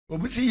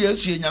Obisi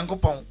Yesu ye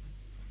Nyankopon.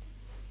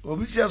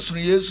 Obisi asunu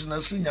Yesu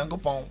na su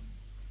Nyankopon.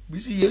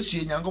 Obisi Yesu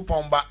ye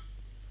Nyankopon ba.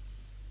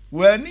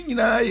 Wa ni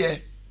nyina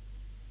ye.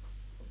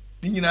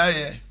 Ni nyina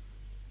ye.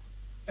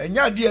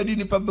 Enya de adi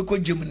nipa beko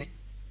gemni.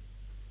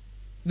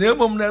 Na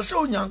emom na se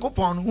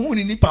Onyankopon hu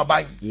ni nipa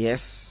ban.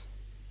 Yes.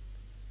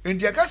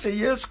 Enti aka se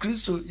Yesu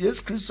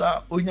Kristo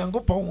a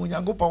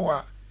Onyankopon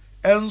a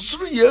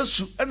ensuru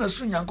Yesu na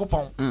su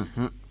Nyankopon.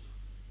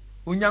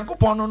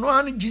 Onyankopon no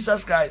ani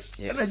Jesus Christ.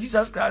 Na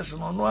Jesus Christ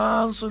no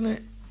anso ne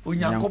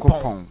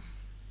Onyankopon.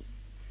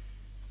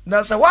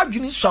 Na sa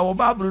wadwini so wo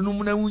Bible no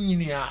mu na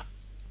wunyini a.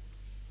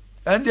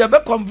 And they be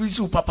convince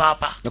you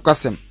papa. No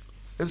kwasem.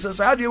 If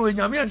society we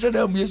nyame anche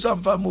da mu Yesu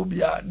amfa mo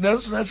bia na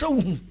so na se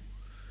hu.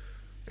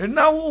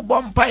 Na wo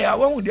bompa ya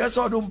wo de se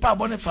odo mpa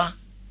bonefa.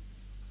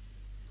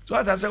 So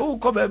ata se wo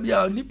ko ba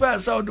bia nipa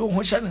se odo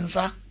ho hye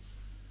nsa.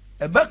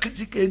 E ba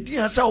critic e di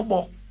asa wo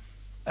bo.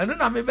 Eno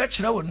na me be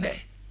kire wo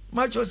ne.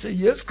 Ma cho say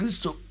yes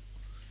Christo.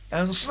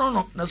 And so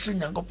na so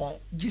Nyankopon.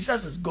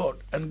 Jesus is God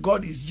and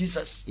God is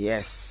Jesus.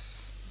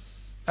 Yes.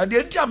 At the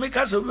end of make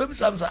us be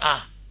samsa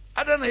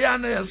adana ya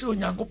na ya se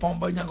Onyankopon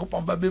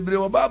ba bebre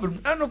wo Bible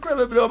eno kra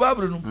bebre wo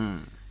Bible no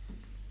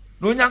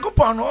no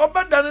Onyankopon no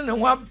obadane ne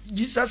ho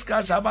Jesus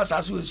Christ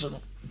abasaso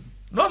eso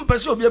no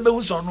mpese obi be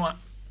hu so no a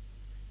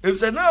if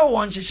say na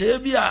won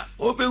checheye bi a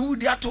obewu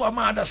di ato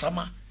ama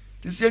adasama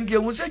tisienke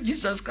hu se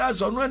Jesus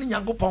Christ ono ani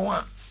Nyankopon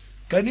a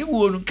kani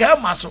wo no ka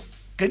maso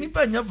kani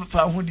pa nya fa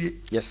ho die.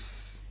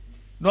 Yes.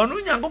 No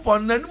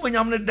Nyankopon na ni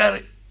monyam ne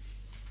dare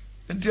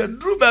nti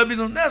dru ba bi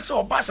no na se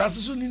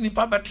obasaso so ni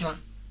nipa betra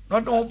no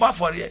don ba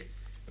for ye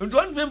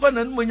ndo member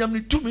na monyam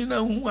ni tumi na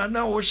hu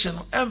ana wo hye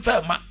no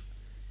emfa ma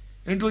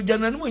ndo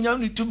jana ni monyam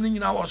ni tumi ni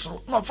nyina wo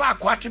soro no fa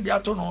akwate bia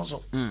to no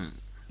so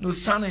no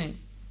sane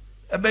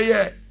ebe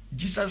ye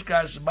Jesus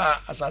Christ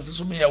ba asase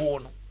so me ye wo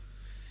no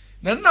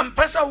na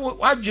mpesa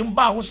wadwem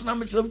ba ho so na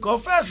me kire ko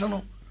first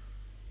no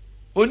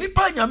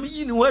onipa nyame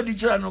yi ni wadi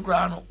kira no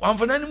kra no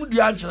wamfana ni mu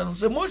dua nkira no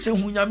se Mose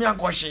hu nyame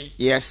ankɔhye.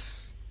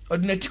 Yes.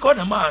 Ordinary ko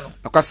na ma no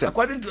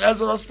according to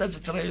Exodus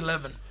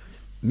 33:11.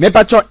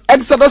 Mepacho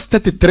Exodus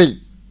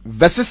 33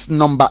 verses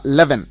number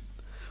 11.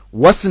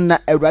 Wasna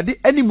Awurade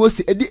ani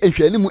Mose edi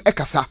ehwani mu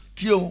ekasa.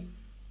 Tio.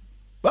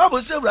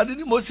 Bible say Awurade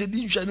ni Mose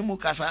di ehwani mu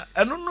kasa.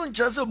 Eno no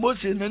nkyɛ sɛ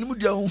Mose na ni mu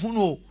dua hu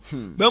no.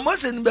 Be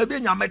Mose ni ba bi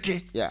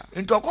nyamete. Yeah.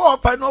 Ntɔkɔ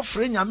opa no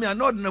frɛ nyame a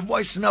na ordinary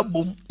voice na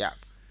bom. Yeah.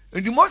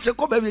 Enti Mose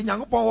ko ba bi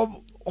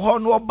Nyankopɔn ho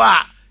no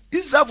ba.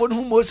 Israelfo no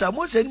hu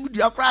Mose ni mu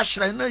dua kra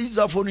hyerɛn na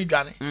Israelfo no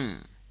dwane.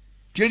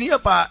 Tieni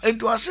pa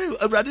ento ase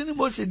Awurade ni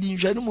Mose di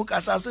nhwani mu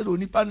kasa se do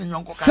nipa ne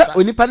yonko kasa. Se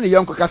onipa ne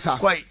yonko kasa.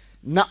 Kwai.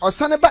 Na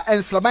osane ba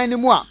ensraban ne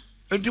mu a.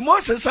 Enti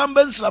Mose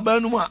samba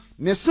ensraban no mu a.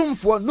 Ne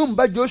somfo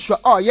numba Joshua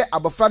oye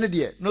abofra ne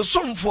de. No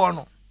somfo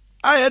no.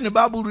 Aye ne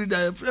Bible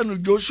reader friend no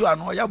Joshua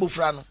no oye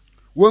abofra no.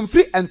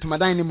 Wonfri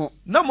entomadan ne mu.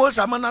 Na Mose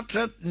amana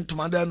tre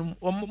entomadan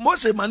no mu.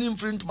 Mose mani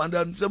mfri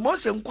entomadan no. Se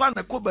Mose nkwa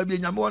na ko ba bi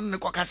nyame won ne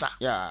kokasa.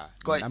 Yeah.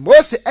 Na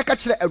Mose eka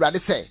kire Awurade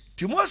se.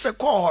 Ti Mose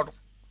ko ho no.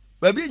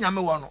 Ba bi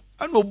nyame won no.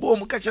 Ana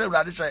obom ka kire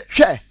Awurade se.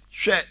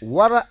 Hwe.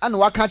 Wara ana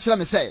waka kire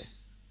me se.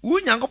 Wu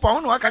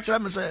Nyankopɔn no waka kire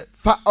me se.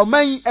 Fa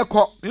oman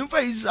ekɔ.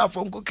 Mfa Israel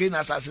fo nko ke na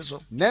asase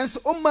so. Nanso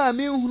umma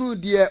me hunu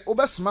de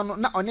obesoma no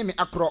na ɔne me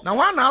akro. Na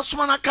wa na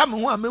asoma na ka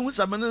me ho a mehu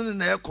sa me ne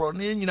na ekro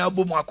na nyina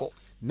bom akɔ.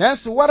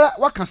 Nanso wara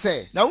waka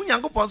se. Na wu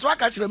Nyankopɔn so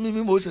waka kire me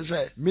Mose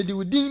se. Me di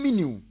udin mi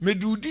niu. Me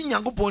di udin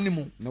Nyankopɔn ni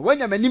mu. Na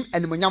wanya manim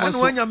animonyam so. Na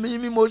wanya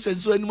me Mose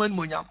so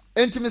animonyam.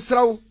 Enti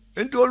mesraw.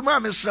 Enti olma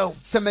mesraw.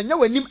 Se menya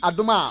wanim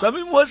adoma. Se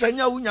me Mose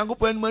nya wu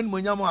Nyankopɔn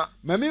animonyam a.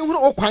 Ma me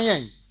hunu okwan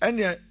yen.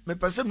 Ene me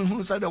pese me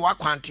hunu sa de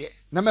wakwante.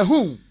 Na me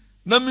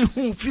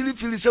hu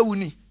fili se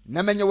wuni.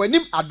 Na menya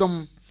wanim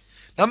adom.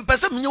 Na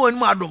mpese menya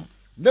wanim adom.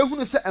 Na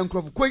hunu se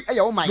enkrofukoi eye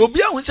wo man. No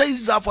bia hu se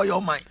Israel for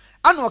your mind.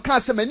 Ano ka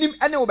se manim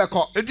ene wo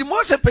bekɔ. Enti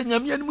Mose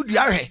penyame anim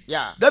dua hwe.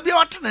 Da bia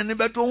watene ne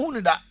beto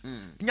hunu da.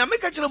 Nyame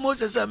ka kire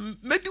Mose se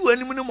medi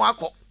wanim ne mo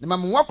akɔ. Na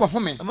mamu akɔ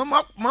home.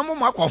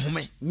 Mamu akɔ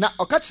home. Na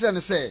ɔka kire ne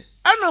se.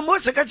 Ana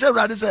Mose ka kire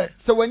Awurade se.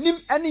 Se wanim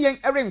ene yen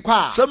erenkɔ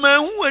a. Se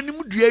mahu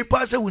wanim dua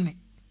ipa se wuni.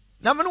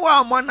 Na me no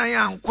wa mo na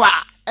ya nkɔ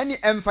a. Ene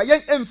emfa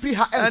yen emfiri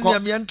ha enko. Ene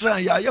me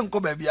entra ya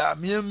yenko ba bia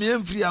me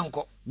emfiri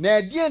anko.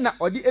 Na die na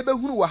odi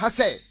ebehunu wo ha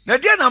se. Na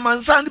die na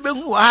mansa de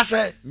behunu wo ha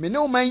se. Me ne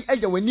wo man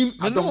eja wanim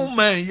adom. Me ne wo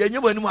man yenye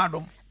wanim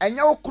adom.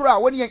 Enya wo kro a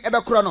woni yen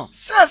ebekro no.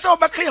 Se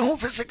obeka ye ho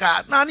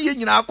physical na na ye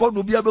nyina akɔ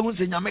no bia behunu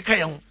se nyame ka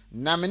ye ho.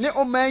 Na me ne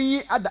o man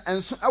yi ada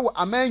enso ewo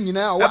aman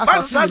nyina wo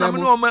asase nyina mu.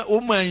 Na me ne o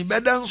man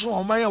beda nso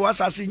o man ye wo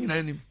asase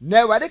nyina nim.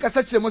 Na Awurade ka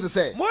sa kire Mose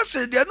se.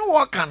 Mose de no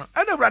wo ka no.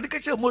 Ana Awurade ka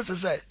kire Mose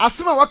se.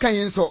 Asema wo kan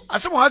yin so.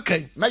 Asema wo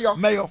kan.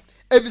 Meyo.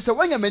 Evisa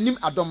wanya manim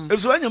adom.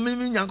 Evisa wanya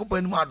manim Nyankopɔn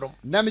anim adom.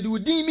 Na me de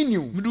udin mi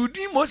niu. Me de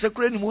udin Mose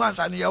kura ni mu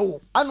ansa ne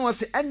yawo. Ano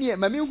se ene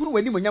ma me hunu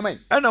wani monyam.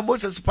 Ɛna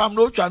Moses pam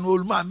no otwa no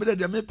oluma me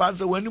de me pan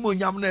se wani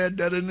monyam na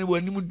edere ne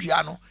wani mu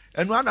dua no.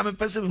 Enu ana me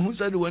pese me hu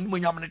se de wani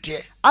monyam ne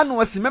te.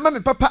 Ano se mema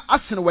me papa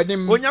asene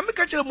wanim. Onyame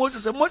ka kire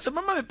Moses se Moses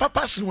mema me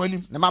papa asene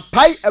wanim. Na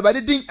mapai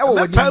Awurade din ewo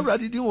wanim. Mapai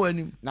Awurade din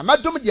wanim. Na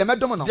medom de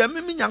medom no. De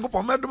me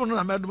Nyankopɔn medom no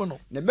na medom no.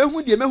 Na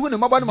mehu de mehu ne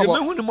mɔbɔ no mɔbɔ. De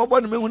mehu ne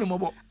mɔbɔ ne mehu ne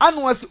mɔbɔ.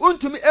 Ano se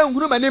ontumi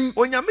enhunu manim.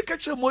 Onyame ka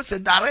kire Moses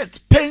direct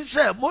pen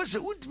se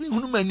Moses ontumi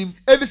hunu manim.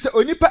 Evisa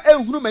onipa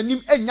enhunu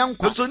manim enya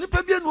nkwa. So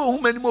onipa bia no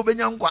ohunu manim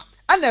obenya nkwa.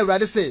 Ana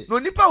Awurade se no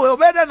nipa we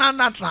obeda na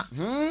natna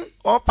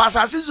o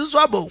pasase susu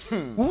abo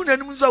hu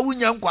nanim so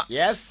wunya nkwa.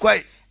 Yes.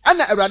 Kwai.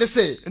 Ana Awurade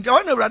se nti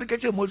wona Awurade ka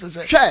che Moses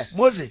se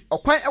Moses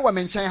okwan ewa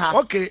me nkyɛn ha.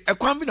 Okay,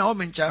 ekwan bi na wo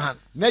me nkyɛn ha.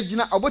 Na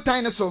gina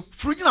obotan ne so.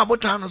 Furu gina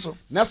obotan no so.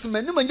 Na se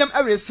manim nyam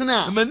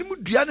awresena a.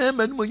 Manim dua na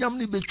manim nyam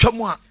ne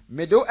betwam a.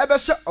 Medo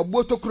ebɛhyɛ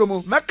obo tokuro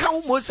mu. Mɛka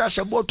wo Moses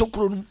ahyɛ bo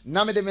tokuro mu.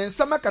 Na mede me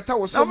nsa makata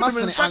wo so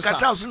masene ansa. Na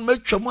kata wo so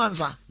metwam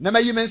ansa. Na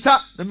mayi me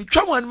nsa. Na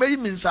metwam an mayi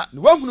me nsa.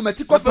 Na wahunu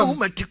matiko fam. Wahunu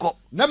matiko.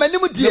 Na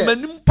manim die. Na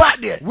manim pa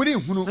de. Wuri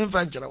hunu.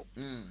 Mfa nkyerɛ wo.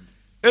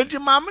 Enti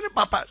maame ne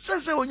papa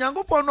sese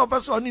Onyankopɔn no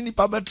obeso oni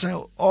nipa betre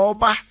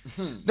oba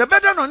de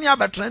beda no ni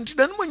abetre enti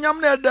de no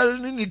nyam na edare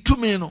ni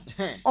tumi no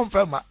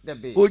onfema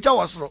oja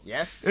wosoro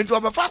enti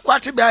obefa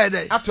kwate bia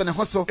yede ato ne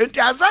ho so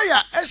enti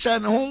Isaiah ehye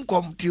ne ho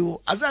nkom ti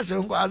o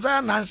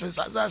Isaiah nonsense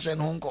Isaiah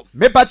ne ho nkom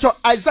me bacho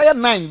Isaiah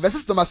 9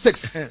 verses number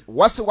 6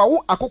 wase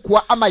wawo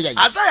akokoa amayen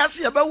Isaiah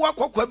se yebewo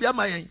akokoa bi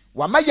amayen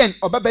wa mayen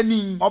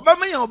obabani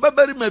obamayen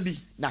obabari mabi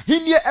na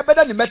hinie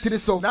ebeda ne matiri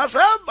so na sa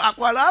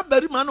akwala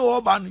bari ma no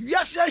oba no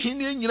wiase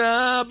hinie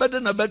nyina beda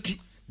na bati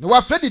na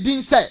wa fredi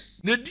din se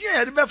ne din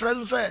ya de be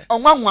fredi se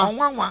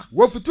onwanwa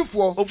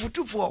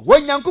wofutufo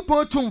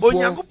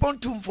wonyankopon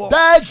tumfo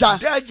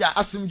daja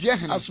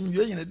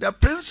asumdwe hene the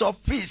prince of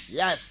peace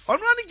yes ono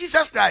ani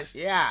Jesus Christ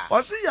yeah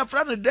o se ya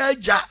fredi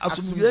daja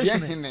asumdwe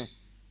hene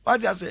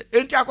what you say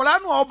enti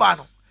akwala no oba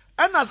no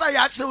ana sa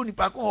ya kire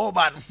onipa ko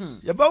oba no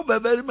ye ba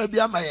obabari ma bi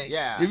amayen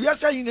ye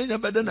wiase hinie nya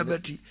beda na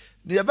bati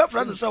ne ye be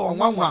fredi se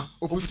onwanwa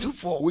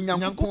ofutufo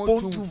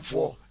wonyankopon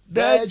tumfo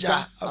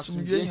daja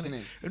asumdwe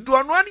hene ndo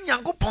ono ani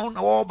Nyankopon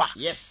na wo ba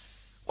yes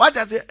what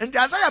does it and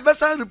Isaiah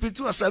besan repeat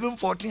to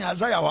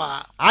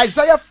 7:14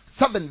 Isaiah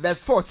 7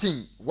 verse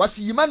 14 was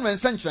Emmanuel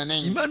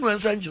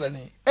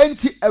sanchirane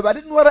enti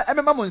Awurade no ara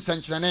emema mo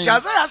sanchirane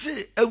Isaiah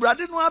say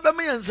Awurade no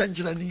abema yan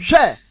sanchirane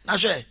hwe na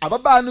hwe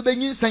ababa no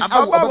benyinsan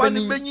awo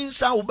ababani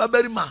benyinsan wo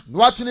babarima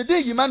no atune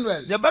de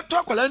Emmanuel ye beto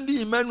akola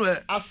ndi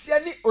Emmanuel asia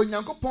ni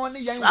Onyankopon ne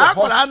yen wo ho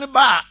akola ne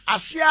ba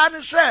asia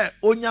ne se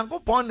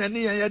Onyankopon ne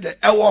yen ye de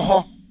ewo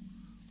ho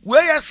we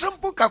ye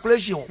simple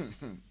calculation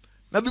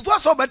na before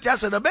so betia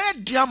say na be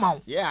dia ma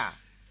yeah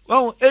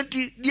well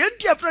enti de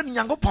enti afra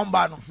Nyankopon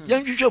ba no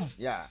yen hwehwem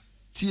yeah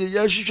tie ye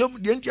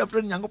hwehwem de enti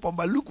afra Nyankopon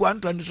ba Luke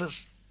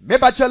 1:26 me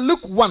bacha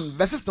Luke 1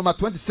 verses number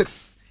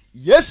 26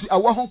 Yesu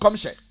awo ho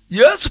komhye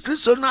Yesu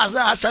Kristo na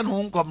aza asa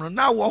no nkom no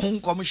na awo ho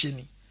komhye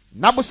ni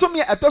na bosom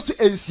ye etoso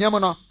ensiam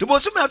no de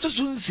bosom ye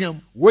etoso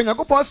ensiam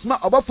Onyankopon sma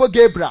obafo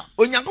Gabriel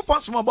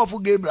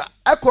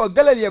akọ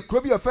Galilee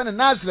kuro bi ofene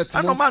Nazareth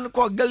ano man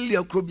kọ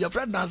Galilee kuro bi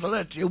ofene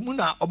Nazareth emu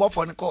na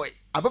obafo ne kọ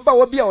ababa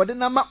wo bi a wode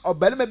nama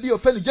obalema bi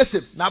ofene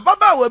Joseph na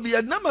baba wo bi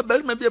na ma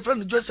balema bi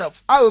ofene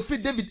Joseph a ofri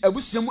David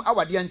abusuam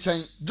awade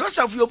nkyɛn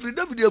Joseph yo ofri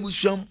David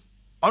abusuam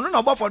ono na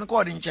obafo ne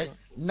kọ de nkyɛn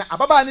na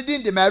ababa ne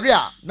din de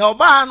Maria na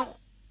oba no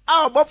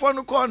a obafo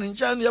ne kọ ne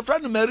nkyɛn ye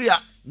ofre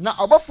Maria na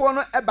obafo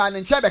no eba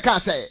ne nkyɛn bɛka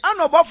sɛ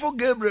ana obafo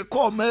Gabriel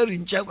kɔ Mary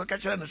nkyɛn kwa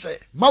kyerɛ ne sɛ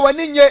ma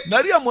wani nye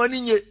Maria mo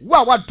ani nye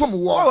wa wadom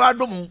wo wa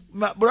wadom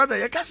brother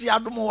ye kasi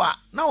adom wa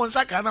na won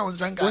saka na won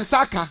sanka won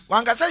saka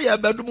wanka sɛ ye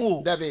badom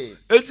wo dabe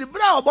enti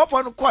bra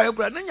obafo no kɔ ye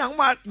kura ne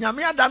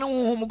nyame ada ne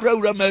honhom kura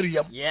wura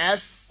Mariam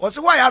yes wo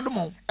se wa ya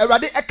adom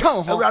Awurade ɛka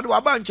ho Awurade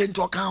wa ba nkyɛn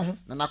to ka ho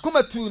na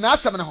nakoma tu na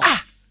asɛm ne ho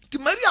ti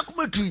Maria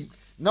koma tu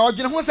na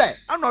odwene ho sɛ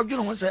ana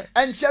odwene ho sɛ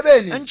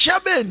enchia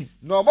beni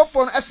na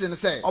obafo no ɛse ne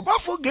sɛ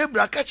obafo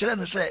Gabriel ka kyerɛ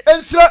ne sɛ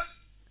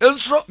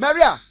ensro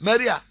Maria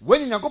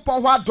wanyi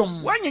Nyankopɔn ho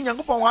adom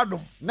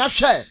na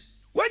hwɛ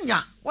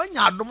wanya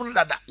adom no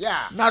dada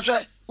na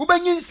hwɛ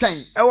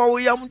ubenyinsan ewa wo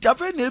yam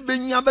tafe na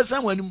ebenyin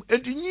abesan wanim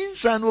enti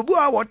nyinsan no obu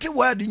a wote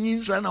wa de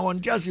nyinsan na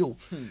wonte ase o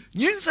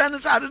nyinsan no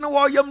sa de no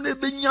wo yam na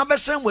ebenyin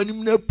abesan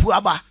wanim na pu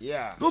aba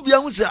no bia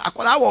hu se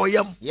akwala wo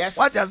yam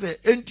what ase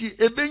enti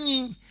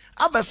ebenyin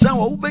abesan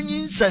wo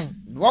ubenyinsan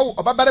no wo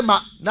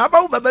obabarima na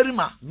ba wo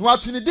babarima no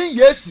atuni din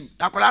Yesu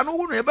akwala no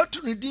wo no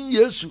ebetu ni din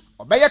Yesu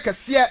obeye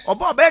kese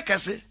obeye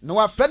kese no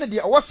wa frɛ ne de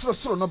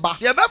ɔwɔ no ba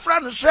ye be fra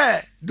ne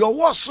se de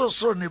ɔwɔ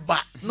sorosoro ne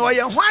ba na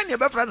ɔyɛ hwan ne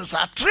be fra ne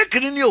sa trick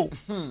ni o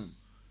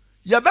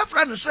ye be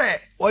fra ne se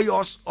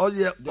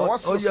ɔyɛ de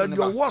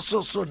ɔwɔ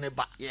sorosoro ne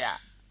ba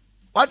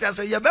what I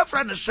say ye be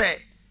fra ne se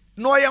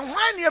na ɔyɛ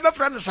hwan ne ye be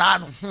fra ne sa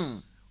no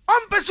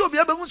on person obi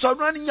abehu so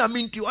no ani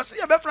nyame nti o se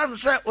ye be fra ne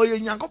se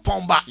ɔyɛ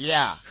Nyankopɔn ba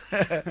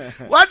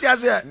what I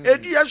say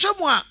edi ye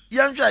hwemu a ye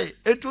nhwai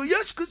etu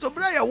Yesu Kristo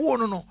bra ye wo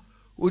no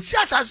osi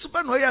asase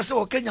pe no yese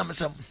o kenya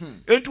mesem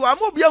entu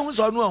amobia hu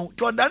so no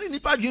to odane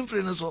nipa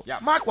dwemfre no so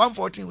Mark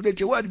 1:14 we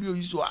dey word bi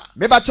oyiso a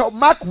me ba cho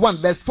Mark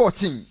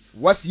 1:14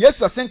 was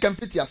Yesu asenka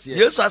mfiti ase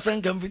Yesu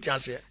asenka mfiti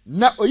ase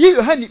na oyi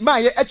Yohani ma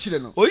ye akire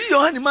no oyi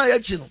Yohani ma ye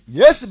akire no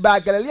Yesu ba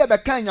Galilea be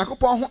kan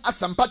Yakopon ho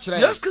asampa kire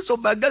Yesu Kristo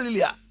ba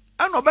Galilea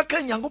ana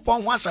obeka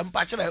Nyankopon ho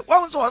asempa kire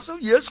won so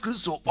Yesu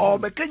Kristo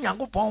obeka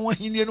Nyankopon ho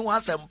hinie no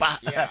asempa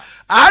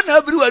ana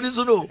abiriwani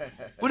so no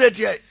we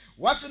dey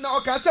wasi na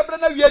okanse bre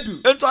na wiedu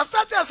ento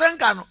asate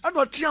asenka no ana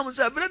otiam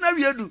se bre na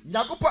wiedu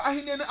Nyankopon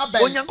ahine no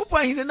aben Onyankopon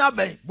ahine no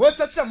aben bo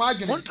sakra ma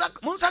adwene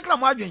mun sakra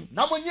ma adwene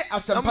na monye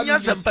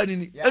asempa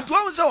ni ento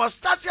won se was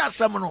start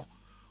asem no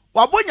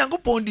wabo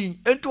Nyankopon din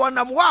ento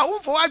onam wa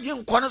wonfo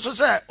adwene nkɔ no so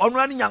se ɔno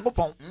ani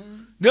Nyankopon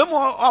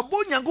nemo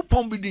abo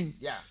Nyankopon bidin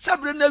se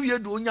bre na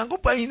wiedu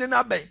Onyankopon ahine no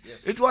aben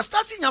ento was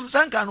start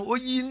nyamsanka no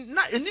oyi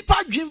na enipa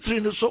adwene firi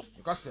no so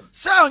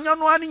se onya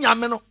no ani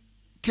nyame no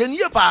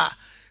tenie pa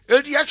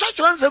enti ya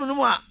twatwran nsem no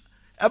mu a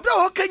ebra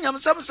wo kenyam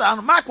nsem sa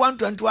no Mark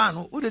 1:21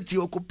 no wo de ti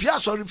okopia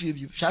sorry fie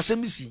bi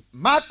hwasem si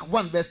Mark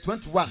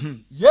 1:21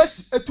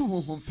 Yesu etu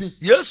honhomfi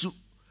Yesu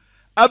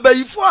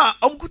abayifo a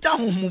omkuta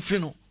honhomfi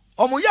no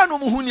omoya no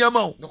mu huniama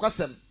o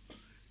nokwasem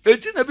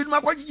enti na bi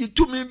makwaji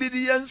tumi bi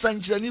di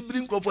yansankyira ni biri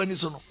nkrofo ani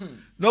so no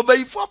no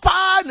bayifo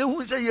pa na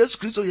hu se Yesu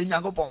Kristo ye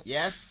Nyankopon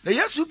yes na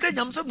Yesu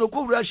kenyam nsem no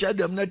kowura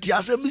hyiadam na ti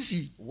asem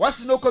si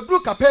wasi no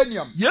koduru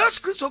Capernaum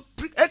Yesu Kristo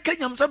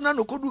kenyam nsem na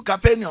no koduru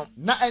Capernaum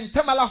na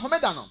entemala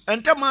homeda no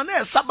entema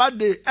na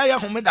Saturday aya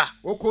homeda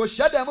oko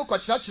hyiadam ko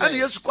kyerɛkyerɛ ana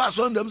Yesu kwa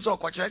so ndam so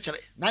ko kyerɛkyerɛ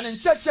na ne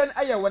nkyerɛkyerɛ no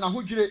aye wona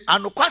hodwire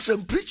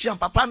anokwasem preaching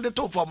papa nde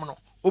to fom no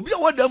obi a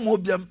wadam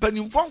obi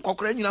ampanimfo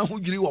nkokora nyina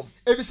hodwiri wom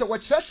ebise wo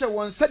kyerɛkyerɛ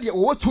won sɛ de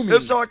wo tumi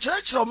ebise wo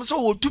kyerɛkyerɛ wom sɛ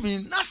wo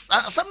tumi na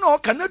asɛm na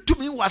woka na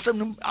tumi wasɛm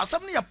no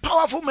asɛm no yɛ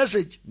powerful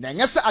message na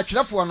nyɛ sɛ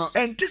atwerɛfo no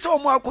enti sɛ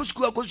omo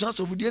akosku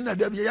asofudie na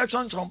da bia ya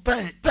chonchron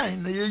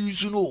pen na ye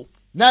yusu no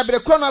na ebere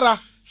kronara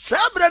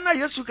sabra na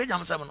Yesu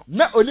kenyam sɛm no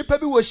na onipa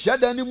bi wo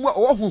hyiadan ni mu a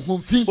wo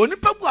honhomfi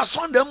onipa bu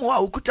asonda mu a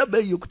okuta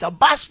bayi okuta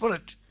bad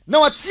spirit na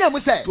watia mu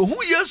sɛ to hu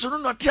Yesu no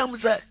no tia mu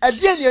sɛ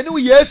ɛdeɛ ne ani wo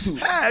Yesu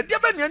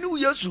ɛdeɛ ba ne ani wo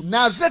Yesu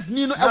Nazareth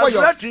ni no ɛwɔ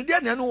yo Nazareth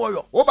deɛ ne ani wo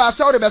yo wo ba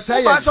sɛ wo de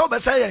bɛsɛ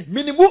yɛ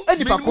minimu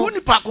anipa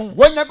ko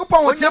wo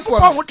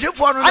Nyankopɔn ho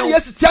tefo no ana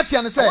Yesu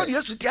tiatia ne sɛ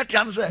Yesu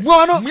tiatia ne sɛ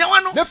mu no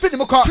na firi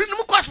mu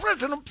kɔ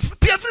spirit no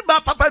pia firi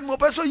ba papa no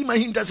pɛ so yi ma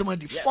hinda sɛ ma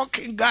di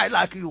fucking guy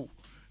like you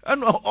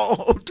and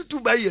tutu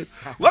baye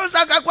wo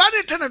saka kwa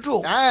ne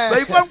teneto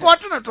bayi kwa ko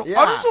teneto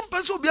ɔno so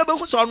mpɛ so bia bɛ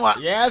hu so no a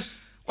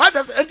yes what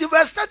does and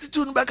verse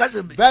 32 no bɛka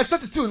sɛ verse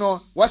 32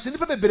 no was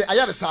nipa bebre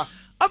ayaresa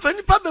afa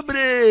nipa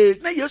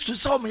bebre na Yesu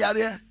sɛ ɔmo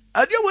yare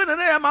ade we na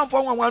ya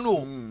manfo nwanwa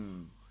no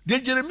de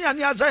Jeremia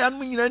ne Isaiah no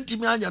nyina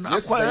ntimi anya na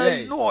akwa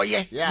no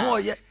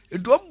ɔyɛ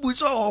edom bu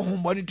sɛ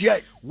ɔhombɔne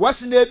tie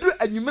was na eduru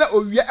anwumra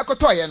owia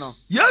ekotoye no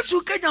Yesu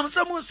kenyam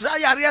sɛ mu sa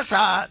yare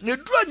sa na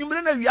eduru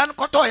anwumra na wia no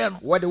kotoye no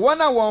wɔde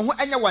wɔn a wɔn ho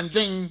anya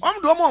wɔnden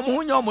ɔmo de ɔmo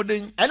ho nya ɔmo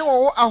den ɛne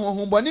wɔwɔ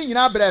ahohombɔne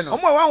nyinaa brɛ no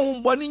ɔmo wa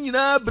ahohombɔne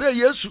nyinaa brɛ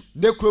Yesu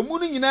na kromu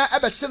no nyinaa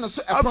ɛbɛkyere no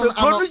so ɛpon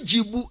ano no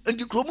jibu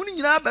enti kromu no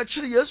nyinaa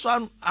bɛkyere Yesu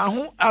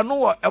ano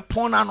wɔ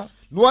ɛpon ano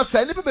no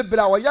sɛ nipa bebre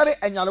a wɔyare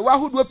anyalewa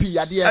ahodoɔ pii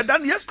yadeɛ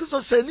dan Yesu Kristo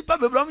sɛ nipa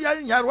bebre am yare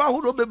anyalewa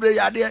ahodoɔ bebre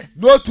yadeɛ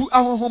no tu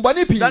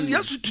ahohombɔne pii dan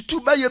Yesu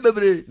tutu ba ye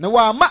bebre na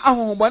wɔama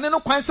ahohombɔne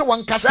no kwan sɛ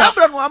wɔn kasa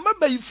sabra no ama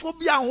bayifo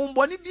bi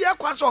ahohombɔne bi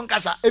akwan sɛ wɔn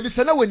kasa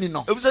ebise na woni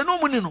no ebise no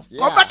mu ni no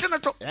ɔbɛte ne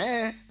to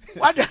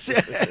what does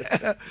it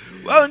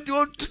well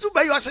tutu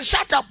ba you say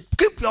shut up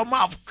keep your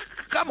mouth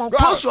come on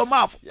close your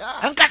mouth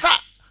and kasa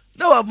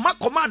na ma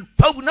command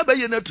pau na ba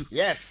ye na tu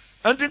yes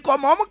anti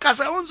kɔma ɔmo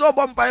kasa onzo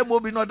bompa mo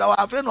bi no da wa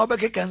afi na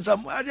obeke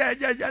kensam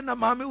aja na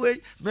maami we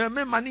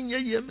me mani nye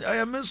ye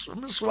me so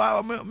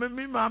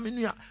me maami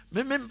nua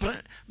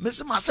me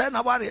se masɛ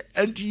na ware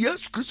anti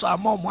Yesu Kristo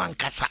ama ɔmo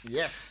ankasa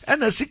yes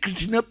ɛna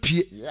secret na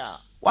pie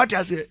what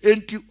I say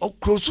anti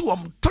okrosu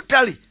ɔmo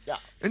totally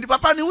anti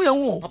papa ni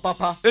hu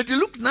papa anti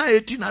Luke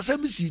 9:18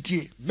 asɛm si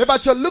tie me ba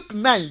cho Luke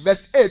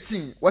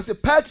 9:18 was the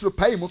Petro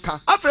pai mu ka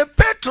afi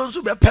Petro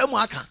nso be pai mu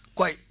aka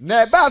koi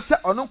na ba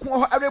sɛ ɔno nko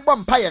hɔ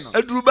ɛrebɔ mpae no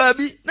aduru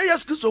baabi na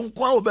Yesu Kristo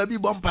nko a baabi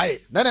bɔ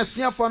mpae na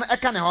suafo no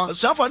ɛka ne hɔ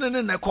suafo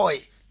no ne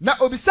koi na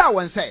obisa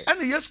wɔn sɛ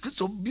ɛna Yesu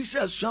Kristo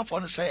bisa suafo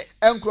no sɛ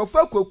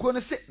nkrofo akoko no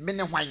se me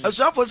ne hwan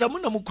suafo sɛ mo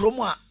na mo krom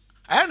a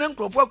ayɛ na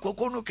nkrofo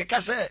akoko no keka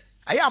sɛ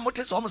ayɛ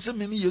amote sɛ ɔmo sɛ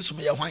me Yesu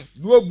me yɛ hwan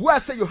na obua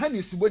sɛ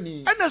Yohane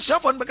Suboni ɛna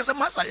suafo no bɛka sɛ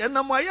masa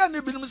ɛna mo ayɛ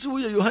na binom sɛ wo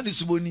yɛ Yohane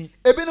Suboni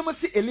ebinom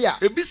si Elia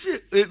ebi si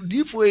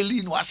difo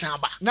Eli no asan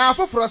aba na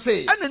afoforo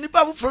sɛ ɛna nipa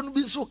afoforo no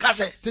bi nso ka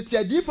sɛ tete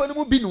adifo no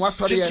mu bi no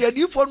asɔre tete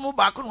adifo no mu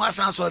baako no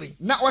asan asɔre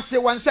na ɔse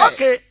wɔn sɛ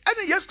okay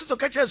ɛna Yesu Kristo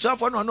ka kyerɛ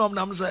suafo no ɔno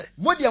ɔmnam sɛ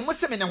mo deɛ mo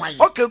se me ne hwan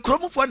okay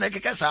kromfo na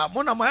keka saa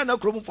mo na mo ayɛ na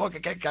kromfo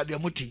keka deɛ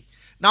mo ti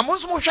na mo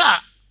nso mo hwɛ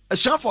a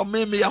suafo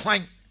me yɛ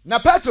hwan Na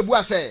Petro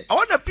bua say, I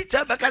want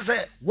Peter beka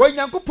say, "Wo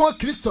Nyankopon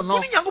Kristo no."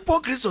 Wo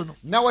Nyankopon Kristo no.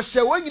 Na wo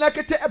hye wo nyina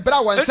kete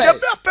ebra won say.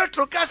 Ebra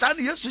Petro ka sa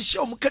na Yesu hye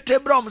om kete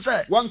ebra om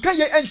say. Won kan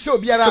ye enche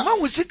obiara. Se ma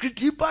wo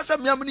secret pa sa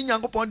me amni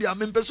Nyankopon dia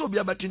me mpese obi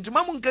abatinti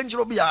ma mo nka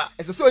nchiro bia.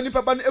 Ese se oni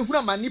papa no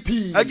ehuna mani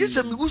pi. Agi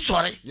se mi gu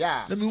sore.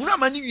 Yeah. Na mi huna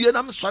mani wie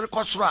na me sore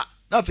kosoro a.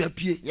 Na fa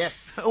pie.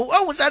 Yes.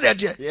 O wo sa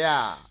de.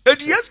 Yeah.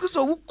 Edi Yesu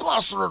Kristo wu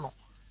kosoro no.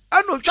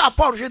 Ano twa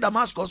Paul hwe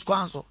Damascus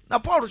kwanso. Na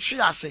Paul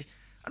hwe ase.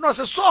 Ano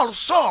se Saul,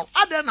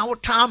 ade na wo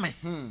tame.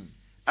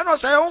 Ano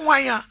se yo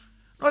hwan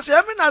no se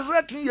emi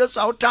Nazareth Yesu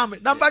a wo tame.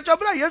 Na ba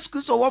jobra Yesu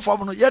Kristo wo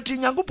fom no. Yeti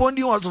Nyankopon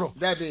di wozoro.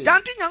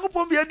 Yanti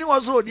Nyankopon bi edi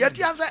wozoro.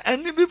 Yeti anse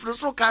eni bi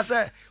firi ka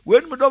se.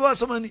 Wen mi doba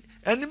somani.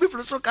 Eni bi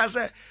firi ka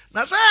se.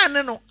 Na se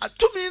ene no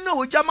atumi na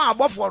wo jama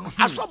abofo no.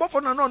 Aso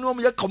abofo no na no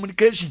ye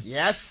communication.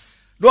 Yes.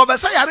 No be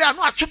say yare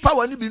anu atwepa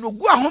wani bi no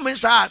gu ahome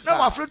sa na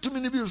wa frɛ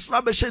tumi ni bi so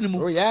abɛhyɛ ni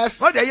mu. Oh yes.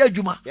 What dey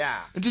adwuma?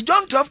 Yeah. Nti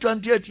John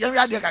 12:28 yɛn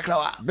ade kakra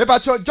wa. Me ba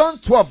John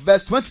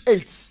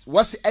 12:28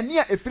 was eni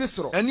a efiri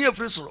soro. Eni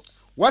efiri soro.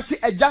 Was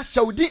eja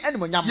shawdin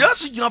animonyam.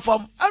 Yesu gyina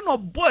fam ɛna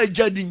ɔbɔ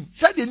eja din.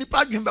 Sɛ de nipa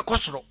adwen bɛkɔ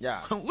soro.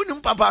 Yeah.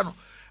 Wonim papa no.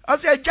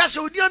 Ɔsɛ eja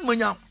shawdin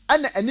animonyam.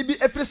 Ana eni bi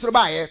efiri soro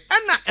baaye.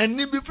 Ɛna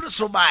eni bi firi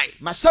soro baaye.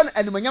 Ma hyɛ no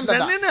animonyam dada.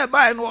 Na ne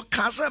baaye no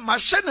ka sɛ ma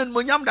hyɛ no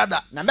animonyam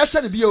dada. Na me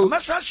hyɛ no bio. Ma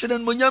sa hyɛ no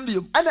animonyam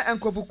bio. Ana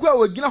enkofuku a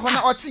wogina hɔ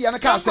na ɔte ya no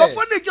ka sɛ.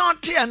 Nkɔfo ne John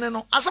te ene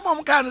no.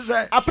 Asɛm ka ne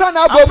sɛ. Apra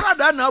na abom.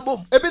 Apra na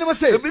abom.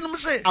 Ebinom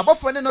se.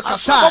 Abɔfo ne no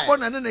kasa.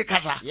 Abɔfo ne ne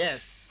kasa.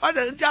 Yes.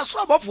 Ɔde nti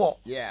aso abɔfo.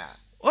 Yeah.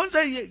 On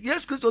say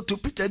yes Kristo to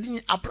Peter din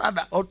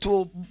aprada or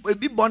to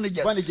be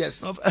Boniges.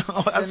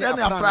 I say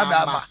na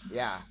aprada ba.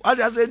 Yeah.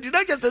 What I say did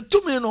I just say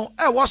to me no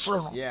e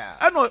wasoro no. Yeah.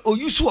 I know o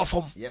use of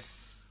form.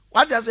 Yes.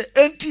 What I say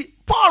enti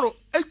Paul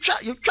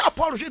you twa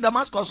Paul hwe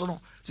Damascus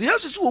no. So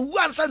yes so owu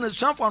ansa na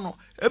suafo no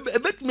e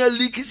betumi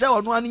leak say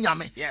ono ani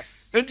nyame.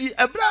 Yes. Enti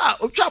ebra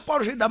o twa Paul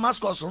hwe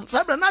Damascus no.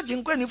 Say bra na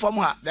agyenkwa ni form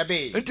ha.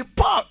 Enti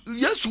Paul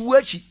yes wu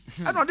achi.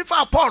 I know the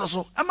far Paul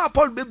so. Am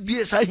Paul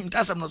be say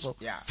hintasem no so.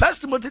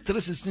 First Timothy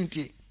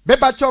 3:16.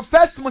 Bebacho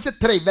 1 Timothy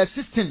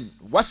 3:16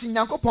 was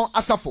Nyankopon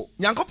asafo.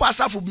 Nyankopon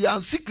asafo bi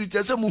an secret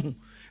ese mu hu.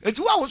 Enti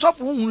wa wo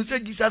sofo hu say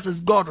Jesus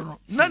is God no.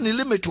 Na ne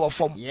limit wo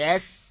form.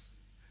 Yes.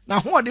 Na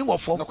ho de wo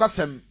form. No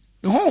kwasem.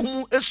 Ne ho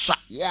hu esua.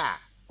 Yeah.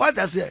 What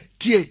does it?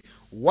 Tie.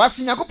 Was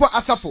Nyankopon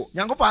asafo.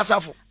 Nyankopon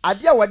asafo.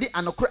 Ade a wode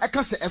anokro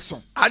eka se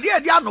eso. Ade a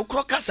de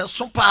anokro ka se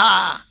so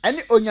pa.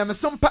 Ene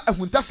onyamesom pa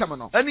ahuntasem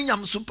no. Ene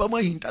nyamesom pa ma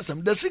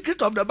ahuntasem. The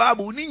secret of the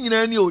Bible ni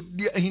nyina ni o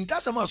de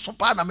ahuntasem aso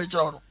pa na me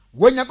kire no.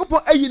 Wo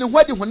Nyankopon ayi ne ho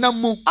adi honam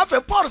mu. Afa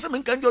Paul se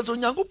men kan jo so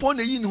Nyankopon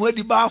na yi ne ho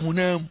adi ba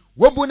honam.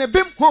 Wo bu ne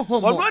bim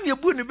honhom. Wo no ne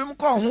bu ne bim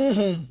ko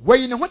honhom. Wo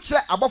yi ne ho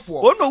kire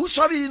abofo. Wo no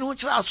usori yi ne ho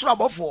kire asoro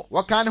abofo.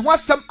 Wo kan ne ho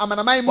asem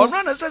amanaman mu. Wo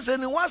no na se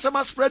ne ho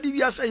asem spread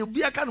wi ase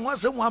obi aka ne ho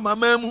asem ho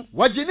amaman mu.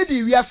 Wo ji ne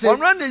di wi ase. Wo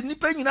no na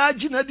nipa nyina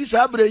agi na di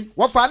sa abrei.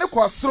 Wo fa ne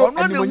ko soro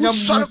animonyam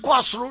mu. Usori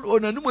ko soro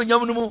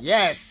onanimonyam no mu.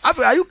 Yes.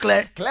 Afa are you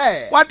clear?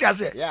 Clear. What you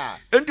say? Yeah.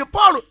 And the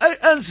Paul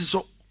ensi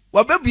so.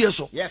 Wa bebie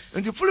so. Yes.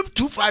 And the Philip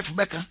 2:5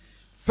 beka.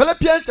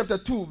 Philippians chapter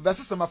 2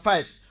 verses number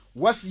 5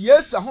 was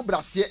yes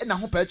ahobrase na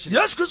hopachi.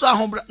 Yes Kristo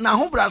ahobra na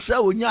ahobrase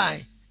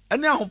onyan.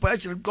 Ene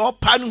ahopachi go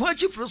pa ne ho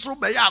achi frosoro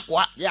be ya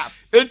akoa. Yeah.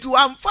 Enti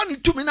amfa ne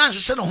tumi na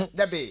nhye ne ho.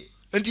 Dabe.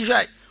 Enti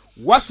hwai.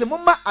 Was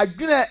mama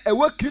adwene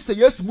ewo Kristo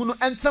Yesu mu no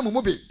entra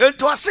mu bi.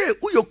 Enti o se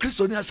uyo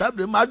Kristo ni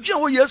asabre ma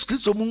adwene wo Yesu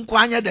Kristo mu nko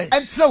anya den.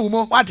 Entra wo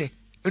mu. Wate.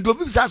 Enti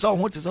obi bisa sa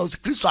ho te sa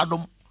Kristo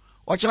adom.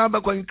 O kyena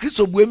be kwa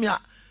Kristo buemi a.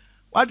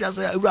 Wate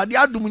asa Awurade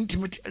adom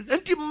ntimiti.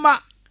 Enti ma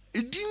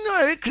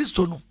edina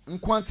Kristo no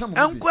enkwanta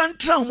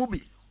mu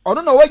bi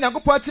ono na wo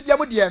Nyankopon tibia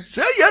mu de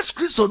say yes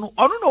Kristo no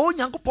ono na wo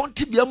Nyankopon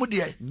tibia mu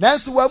de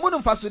nanso wa mu no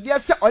mfasode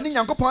se oni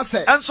Nyankopon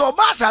se enso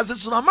ba asase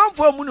so na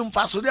manfo mu no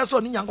mfasode se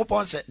oni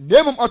Nyankopon se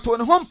nemum oto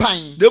ne ho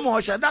mpan demo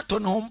o hye da to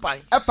ne ho mpan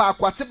efa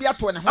akwatibia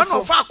to ne ho so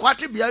ano fa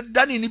akwatibia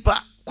dani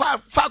nipa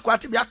fa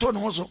akwatibia to ne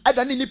ho so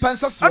adani nipa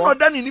nsa so ano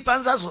dani nipa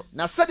nsa so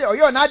na sede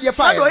oyo na ade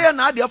fa sede oyo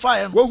na ade fa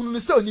ye wo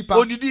hunu se onipa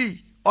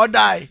odidi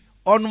odai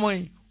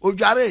onmoy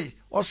odware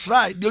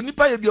osrai de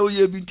onipa ye bia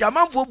oye bi nti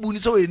amanfo bu ni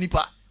se oye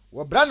nipa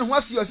wo bra ne ho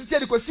ase yo siti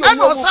de kosi owom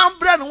ano sam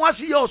bra ne ho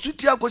ase yo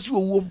suti akosi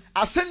owom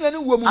asendua ne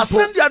wom mpo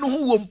asendua ne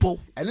ho wom mpo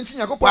ene nti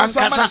Nyankopon so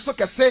ama so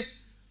kese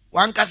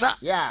wankasa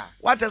yeah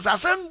what is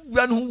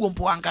asendua ne ho wom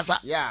mpo wankasa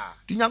yeah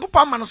ti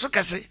Nyankopon ama no so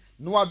kese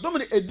no adom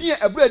ne edin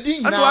abura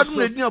din nyina so ano adom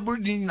ne edin abura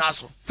din nyina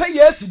so say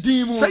yes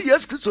din mu say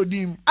yes Kristo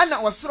din mu ana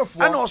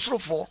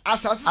osorofo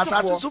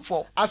asase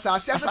sofo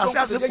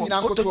asase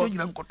nyina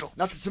nkoto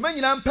na tchema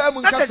nyina mpa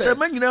mu nkase na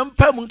tchema nyina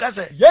mpa mu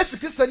nkase yes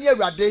Kristo ne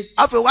Awurade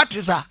afa what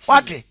is a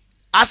what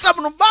asam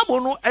no Bible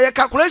no eye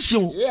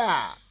calculation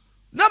yeah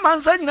na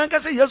manza nyina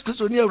nkase yes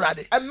Kristo ne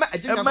Awurade emma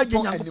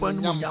Nyankopon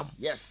nyam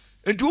yes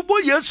enti ubo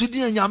Yesu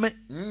din nyame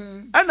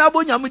ana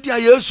abo nyame din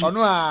Yesu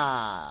ono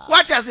a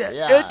what is it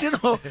enti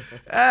no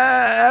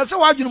se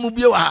wadwene mu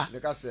bie wa ha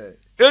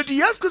enti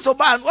Yesu Kristo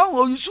ba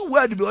no yusu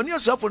word bi oni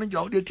asofo no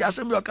gira odi ti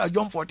asem bi ka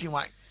John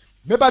 14:1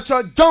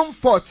 mebacho John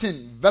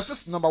 14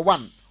 verses number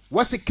 1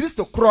 was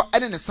Kristo kro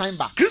ene ne sign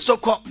ba Kristo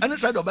kro ene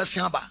say do be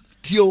sian ba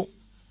tio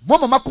mo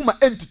mama kuma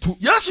entutu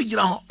yesu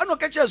gyina ho ana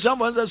ka kye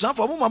asuafo nse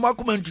asuafo mo mama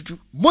kuma entutu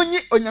munyi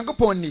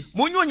onyankopon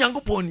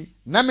ni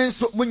na me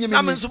nso munyi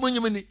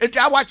ni enti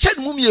awa kye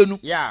mu mienu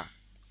yeah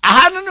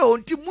aha no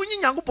enti munyi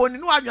nyankopon ni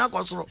no adwan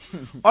akosoro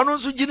ono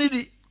nso gyini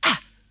di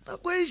na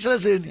ko yi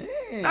hyerese ni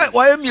na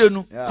wa ye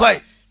mienu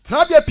kwai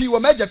trabia pi wo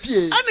maja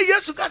fie ana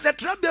yesu ka se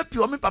trabia pi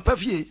wo me papa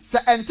fie se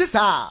enti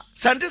sa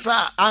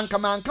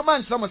ankama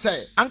nkyira mo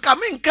se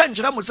ankama nka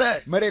nkyira mo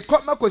se mere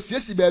ko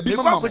makosiesi baabi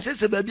mama mo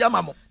kosiesi baabi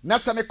amamo na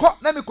se me ko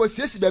na me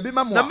kosiesi baabi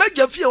mama na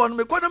maja fie wo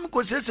me ko na me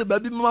kosiesi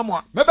baabi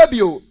mama meba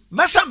bio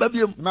mesa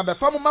baabi em ma be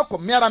fa mo mako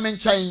miara me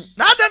nkyɛn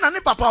na ada na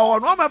ne papa wo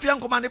no ma fie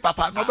nkoma ne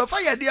papa no be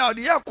fa ye dia o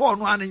de ye ko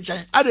no ane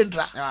nkyɛn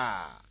adentra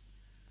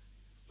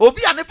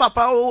obi ane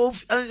papa o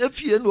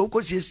efie no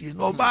okosiesie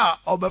no ba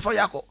obefa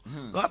yakọ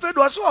no afa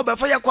do so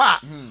obefa yakọ a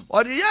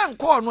o de ye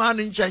nko no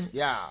ane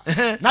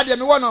nkyɛn na de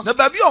me wo no na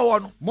ba bi o wo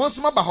no mo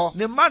nso ba ho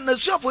ne ma na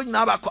suafo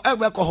nyina ba ko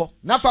egbe ko ho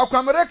na fa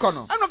kwamere ko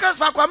no ano ka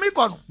fa kwame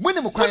ko no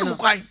munim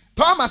kwan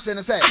Thomas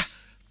ne say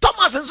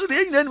Thomas nso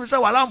de nyina nim say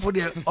walamfo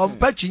de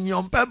ompa chinyi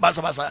ompa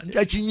basabasa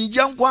nta chinyi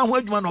gya nko aho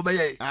adwuma no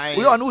obeye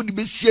wo yo no odi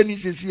besie ni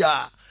sesi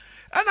a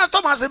ana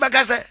Thomas be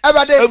ka say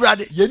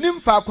Ewurade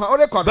yenim fa kwan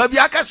orekọ ba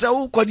bia ka say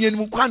wo kwan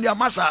yenim kwan de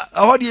amasa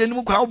ho de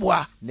yenim kwan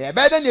oboa na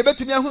ebe de ne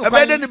betumi ahunu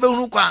kwan ebe de ne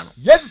behunu kwan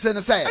Jesus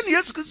ne say ana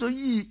Yesu Kristo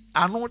yi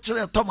ano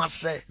kire Thomas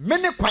say me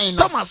ne kwan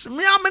no Thomas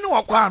me amene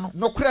wo kwan no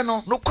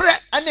nokure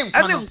ane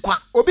nkwan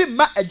obi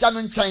ma agya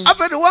no nkyɛn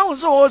afede wa hu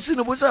so o si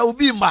no bo say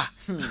obi mba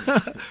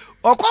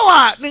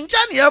okwa ne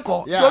nkyɛn ne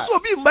yɛkɔ yo so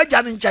obi mba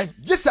gya ne nkyɛn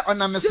gise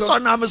oname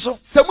so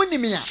sɛ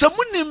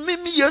munim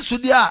mi Yesu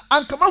di a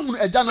anka mahunu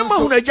agya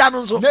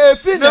no nso na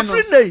efiri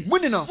ne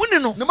muni no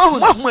na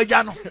mahunu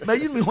agya no ma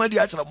yi mi ho adi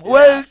akyerɛ mo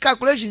we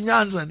calculation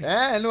nyanza ni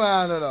no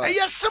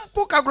ɛyɛ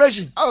simple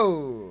calculation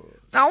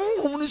na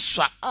honhom no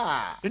sua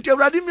nti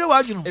Awurade mi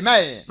wa adwunu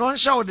amen na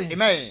ɔnhyɛ wo den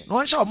na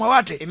ɔnhyɛ wo ma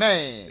wate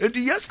amen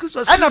nti Yesu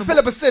Kristo ana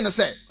Philip say no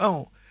say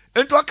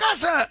ento aka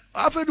sɛ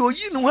afede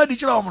oyi ne ho adi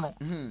kyerɛ wo no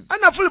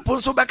ana Philip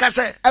nso bɛka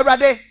sɛ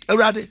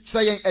Awurade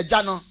sɛ yɛn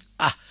agya no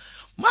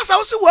masa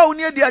wo se wa wo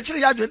ne adi akyerɛ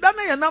yadwe da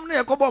na yɛ nam na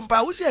yɛ kɔbɔ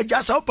mpa wo se agya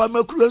sɛ wo pa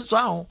makuru nso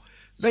aho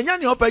na nya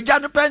ne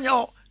ɔpagya no pɛnyɛ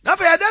ho na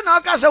fa yɛ da na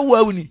aka sɛ wo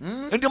awuni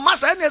enti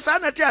masa ene sa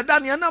na te ada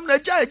ne yɛ nam na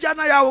agya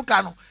na ya wo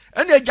ka no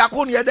ene agya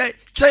ko ne yɛ dɛ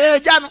kyerɛ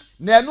agya no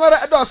na ɛno ara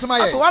ɛdɔ ɔsoma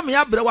yɛ wa me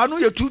abrɛ wa no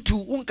yɛ tutu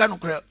wonka no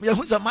korɛ me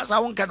hu sɛ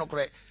masa wonka no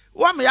korɛ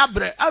wa me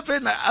abrɛ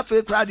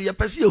afe kra de yɛ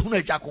pɛsi yɛ hu na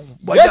agya ko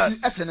bo Yesu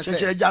ɛsene sɛ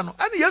kyerɛ agya no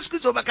ene Yesu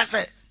Kristo bɛka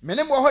sɛ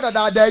mene mo hɔ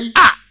dadaada yi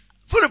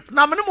Philip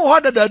na mene mo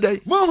hɔ dadaada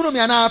yi mo hunu me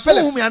ana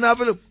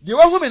Philip de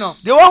wa hu me no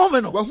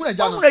wa hu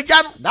agya no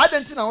na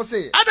adenti na wo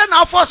se ada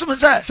na afɔso me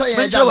sɛ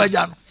me kyerɛ wa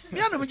agya no me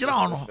ana me gyina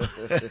ho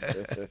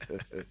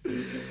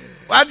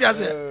what you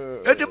say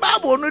eti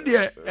Bible no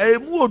de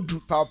emu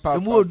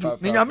odu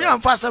ni nyame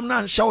amfa asɛm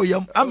na nhyɛ wo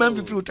yam ama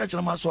mfifi wo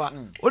tɛkyerɛ ma so a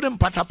wo de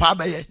mpata pa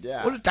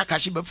bɛyɛ wo de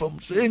takashi bɛfam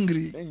so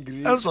engri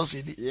enso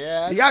sidi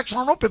ya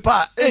twon no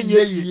pepa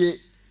enye yi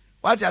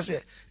what you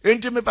say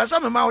enti me pasa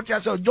me ma wo tia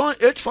sɛ John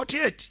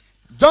 8:48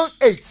 John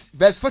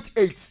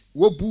 8:48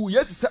 wo bu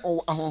Yesu sɛ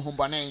o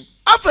ahonhombɔnen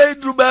afa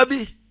idru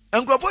baabi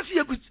enkrofo si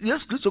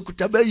Yesu Kristo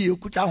kuta bayi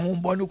kuta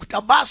ahonhombɔne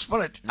kuta bad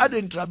spirit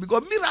adentra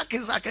because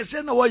miracles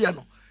akese na wo yɛ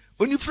no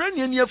oni friend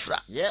ni afra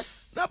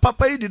yes na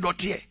papa yi de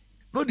dote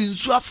no di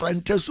nsu afra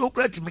nteso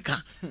okra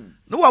timika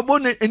no wabo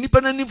ne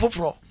enipa na ni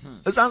foforo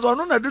esanso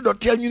no na de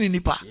dote anwini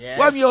nipa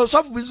wa mi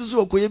osofu bi nsu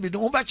okoye bi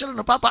no ba kire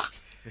no papa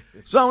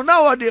so na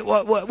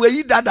we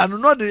yi dada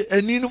no de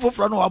ani no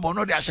foforo no wabo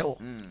no de ahyewo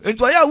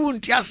ento ya wu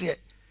ntiase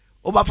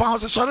oba fa ho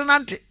se sore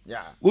nante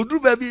oduru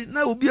ba bi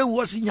na obi ewu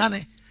osi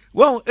nyane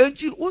won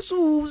enti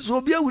usu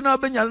obi ewu na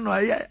benyane no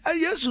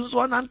Yesu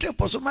nso nante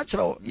poso ma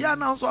kyerɛ ya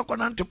na nso akɔ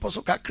nante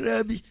poso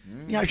kakra bi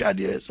ni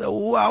ahwade sɛ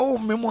wo a wo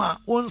memo a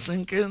wo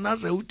nsenke na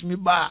sɛ utumi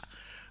ba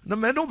na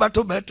me no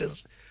bato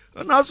betens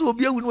na so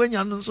obi ewu no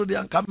nyane nso de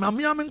anka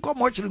mamia me nkɔ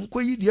mo kyerɛ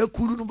nkɔ yi de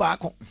akuru no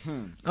baako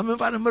na me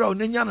fa ne mra o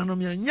ne nyane no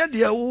me nya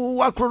de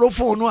wo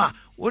akrofo no a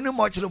woni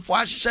mo kyerɛ fo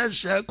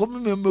ahyehyɛ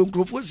komi me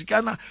nkrofo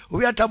sika na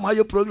obi atam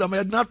ayo program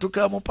ya na to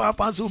ka mo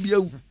papa so obi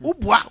ewu wo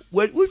boa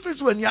wo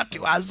fesi wani ate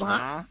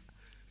azan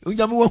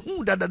Onyame wo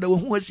hu dada wo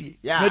hu asie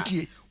na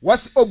tie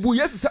was obu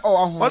Yesu sɛ o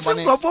ahonhombɔne was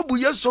nkrofo bu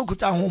Yesu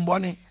kuta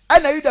ahonhombɔne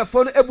ana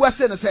Yudafo no ebu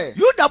ase no sɛ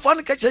Yudafo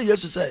no ka kyerɛ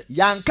Yesu sɛ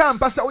yanka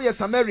mpa sɛ wo yɛ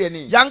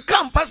Samariani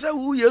yanka mpa sɛ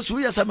wo Yesu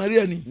yɛ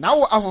Samariani na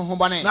wo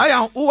ahonhombɔne na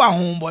ya wo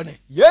ahonhombɔne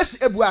Yesu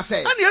ebu ase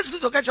ana Yesu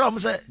Kristo ka kyerɛ mo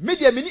sɛ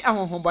media mini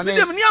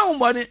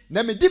ahonhombɔne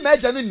na medi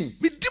magya no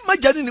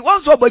ni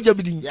wan so obagya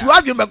bidin tu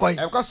adwen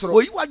bɛkɔe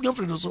oyi wadwen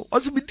firi no so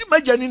ɔse medi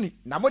magya no ni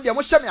na mo de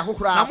mo hyɛ me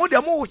ahokora na mo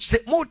de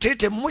mo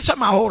tete mo hyɛ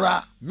me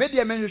ahokora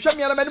media me hwehwɛ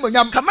me ara mani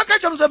monyam kama ka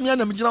kyerɛ sɛ me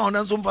na me gyina hɔ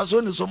na nso mfa so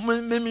ni so me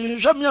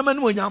hwehwɛ me mani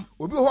monyam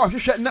obi hɔ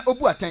hwehwɛ na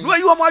obu atɛn no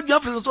yi wo mo adwen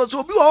firi no so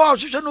obi hɔ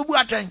hwehwɛ na obu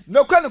atɛn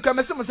no kura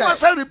me se mo sɛ ma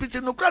sa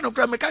repeat no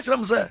kura me ka kyerɛ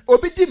mo sɛ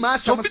obi di ma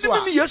asɛm so a obi di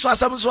me Yesu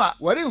asɛm so a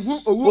wɔre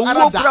hu owu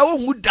arada kura wo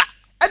hu da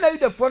And you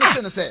the phone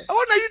say, I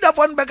want you the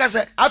phone back. I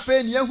say, I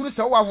feel you who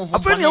so I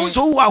feel you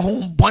so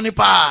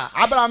Bonipa.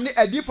 Abraham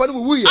a different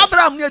woo.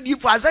 Abraham near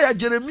deep Isaiah,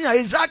 Jeremiah,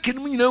 Isaac,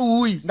 and we know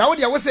who. Now what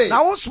you say?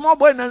 Now small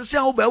boy and say,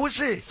 oh, we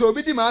say. So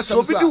be the master.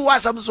 So be do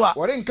was some swap.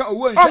 Or in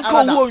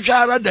Uncle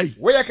Shara Day.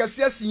 Where I can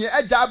see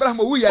Abraham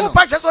woo. Oh,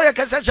 patches or you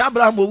can say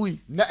Abraham woo.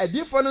 Now a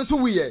difference who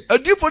we a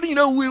different, you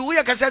know,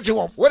 we can say you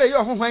want. What are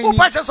your home? Oh,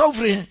 patches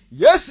over here.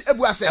 Yes, it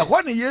was a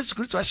 1 year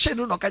script was shed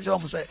on catch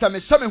off. Some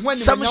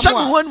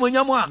when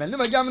you want.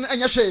 and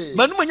your shade.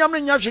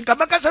 Manumanyam Yashi,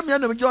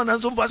 Kabakasamian, John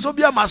and some so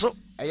be a muscle.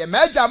 I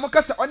imagine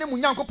Mocasa on the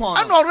Munyanko Pond.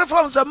 And all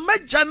reforms a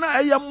Majana,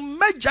 I am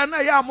Majana,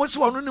 I am most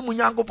one on the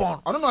Munyanko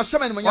Pond. I don't know,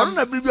 Shaman, I don't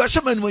know, be a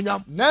shaman when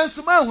you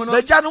Nancy Mahuno,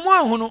 the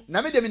Januano,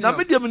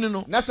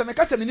 Namidiamino,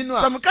 Nasamakasamino,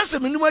 some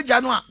Casamino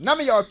Janua,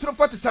 Nami your true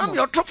 40 some,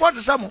 your true 40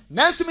 some,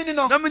 Nancy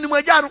Minino,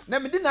 Naminima Janu,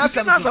 Namidina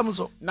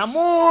Samso,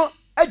 Namo.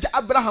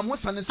 Abraham was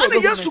son and said,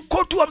 yes, to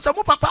quote to some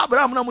Papa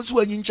Abraham was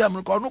when in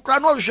Chaman, no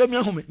crown or show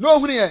me home. No,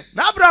 here,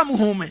 Abraham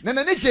home,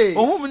 Nanije,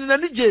 or home in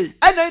Nanije.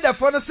 I know that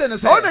for the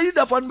sentence. How do you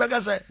the phone back? I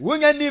say,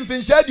 when your name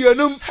finished your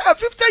name,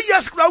 50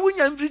 years crowing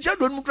and Richard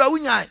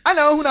Mukrawina. I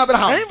know who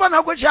Abraham, I even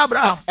know what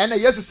Abraham, and I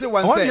yes to see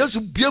one years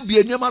to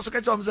be near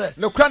Massachusetts. Say,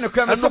 no crown of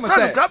crime, some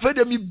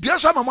say, me be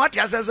some of what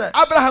I say,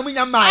 Abraham in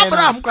your mind,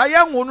 Abraham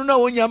crying, won't know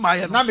when you're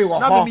my Nami,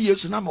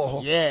 yes,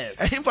 no,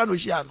 yes, I think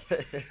Fanusian.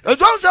 A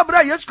John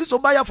Sabra, yes, could so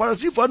buy a for a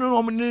sea for no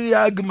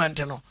argument.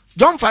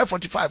 John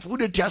 5:45. Who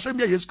did Tiasim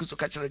yes to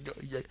catch a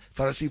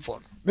Pharisee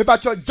for? Me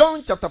pacho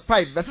John chapter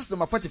 5 verses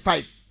number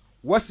 45.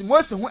 Was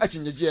Moses who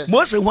achinje?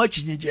 Moses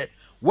watching ye.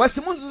 Was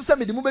Munzu send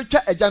me the movie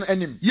chat a jan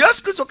enim.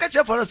 Yes, could so catch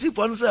a Pharisee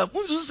for himself.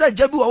 Munzu said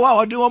Jabu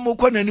or do one more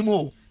con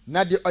anymore.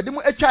 Now the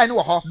Odimu a chine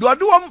or do I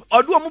do one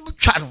or do a move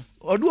channel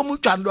or do a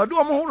move channel or do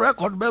a more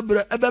record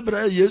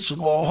Bebra yes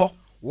or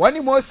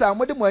one more some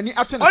with the money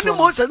after only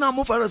most and I'm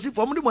Pharisee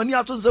for the money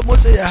after the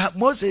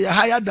Moses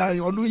higher than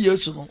or do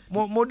yes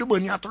more the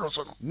money after us.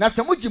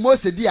 Nasamuji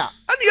Mose dear.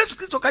 And yes,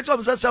 to catch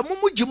up some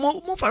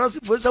Mujimo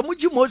Pharisee for some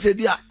Mujimo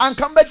dear. And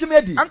come back to me,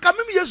 and come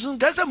yes, and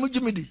guess a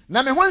Mujimidi.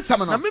 Now me one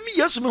summon, maybe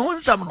yes, me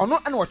one summon or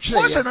not, and what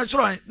was I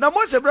try. Now,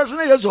 most a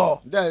Brazilian years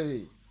old.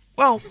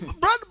 Well,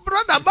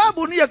 brother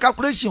Babu near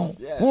calculation.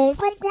 Who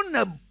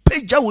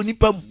page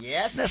Winipum.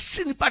 Yes, the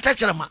Sini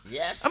Patachama.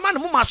 Yes, a man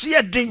who must see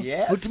a ding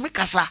with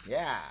Mikasa.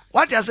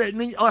 What I say,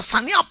 or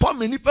Sania upon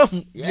many pum,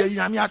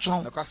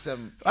 Yamiatron.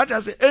 What I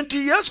say, and 2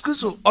 years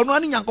Crusoe on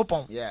one young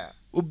copon.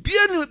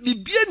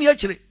 Be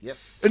actually.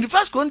 Yes, in the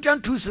 1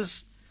 Corinthians 2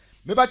 says,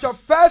 me about your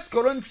 1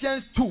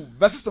 Corinthians 2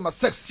 verses number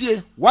 6.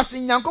 Was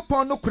in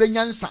Yankopon no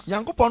Crenyansa.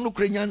 Yankopon no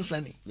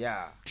Crenyansani.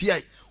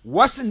 Tia.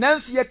 Was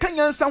Nancy a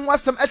Kenyan some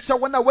was some extra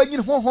when I went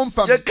in home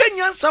from. The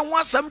Kenyan some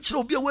was some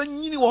children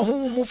when you were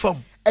home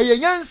from. A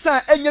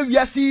yansa and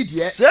your seed,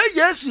 yes. Say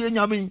yes, you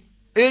yammy.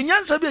 A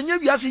yansa be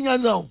yassin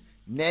yanzo.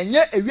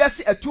 Nanya a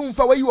yassi a tomb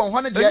for where you are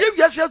 100 years.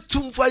 Yes, a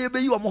tomb for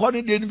you are more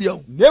than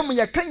Denbio. Name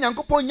your Kenyan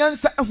Copon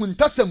Yansa and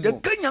Huntasem. The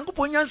Kenyan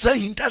Copon Yansa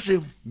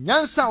hintasem.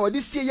 Yansa or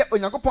this year on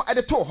Yankopon at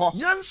the toe.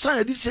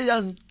 Yansa this year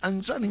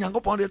and son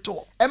Yankopon the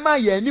toe. Am I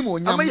a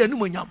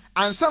Nimo?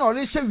 And son or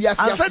Lisha, we are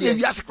saying,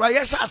 yes, cry,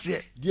 yes, I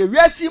say. The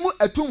Yasimu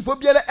a tomb for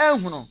Biela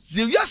Anhuno.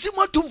 The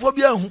Yasimu tomb for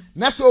Biahu.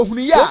 Naso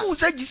Hunia, who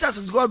said Jesus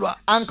is God.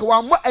 Uncle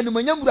one more and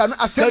Munyam ran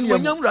a send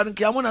young run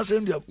Kiamona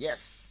send you.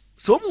 Yes.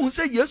 So who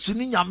say yes to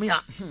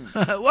Ninyamia?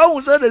 What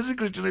was the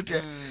secret to it?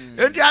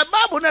 And I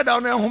babble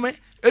down there, home.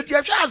 And you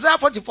have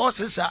 44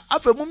 sister.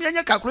 After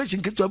Mumia calculation,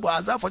 get to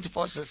about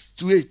 44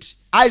 to 8.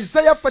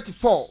 Isaiah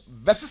 44,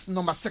 verses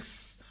number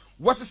 6.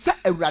 What's said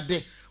a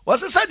rade?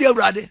 What's said a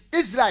rade?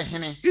 Israel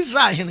Henny.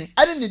 Israel Henny.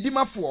 I didn't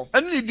need for. I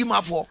didn't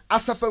need for.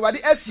 As a Ferrari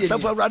S.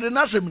 Suffer rather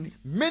Nassam.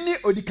 Many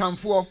Odicam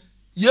for.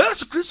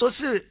 Yes, Christos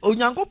say,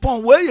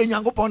 Onyankopon, where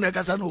Yankopon the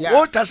Casano,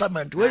 Old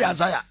Testament, where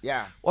Isaiah.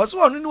 Was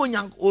one in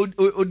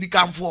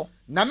Odicam for.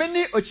 Na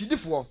many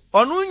Ochidifo.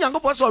 Or no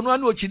Yankopos or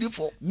no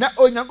Ochidifo. Na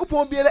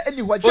Onyankopon be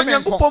any what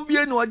Yankopon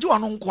be no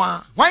Joan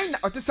Qua. Why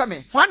not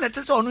Otisame? Why not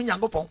is on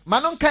Yankopon?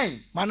 Manon Kain,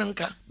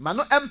 Manonka,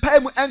 Mano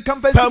Empire and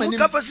Compass.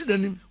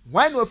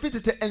 Why no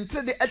fitted to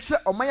enter the extra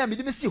of Miami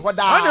Dimisi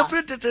Hoda? I never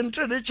fitted to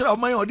enter the extra of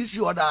my Odyssey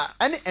Hoda.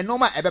 Any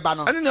Enoma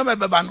Ebebano. I didn't know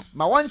Ebebano.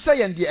 My one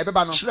say and the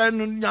Ebebano.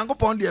 Shren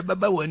Yankopon the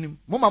Ebebawanim.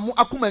 Mumma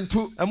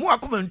Akumentu, and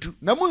Muakumentu.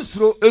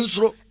 Namunstro,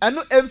 Unsro, and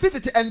no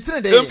fitted to enter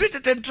the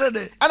fitted to enter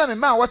the. And I'm a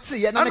man what's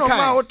here, and I'm a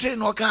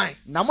no kind.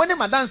 Now, when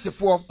I'm a dancer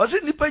for, was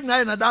it nipping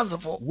nine a dancer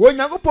for? When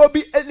Yanko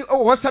be any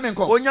or something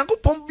called. When Yanko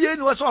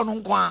Pombian was on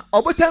Unqua,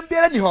 or Butam be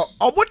any ho,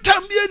 or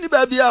Butam be any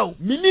baby,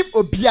 Minim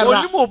Obia,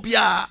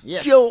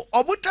 Mobia, Tio,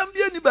 or Butam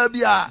be any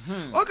baby.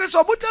 Okay,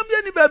 so Butam be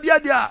any baby,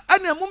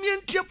 and a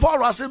Mumian Tia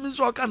Paul as a Miss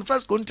Rock and 1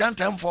 Corinthians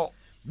 10:4.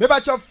 Maybe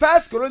at your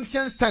 1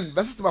 Corinthians 10,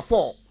 verses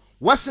 4.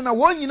 Was in a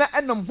 1 year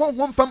and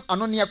home from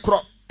Anonia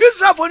crop.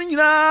 Israel for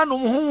Nina, no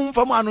home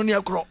from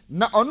Anonia crop.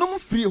 Na onum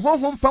free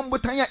home from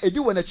Butania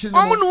edu when a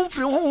children. Omunum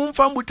free home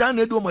from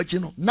Butana do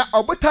machino. Na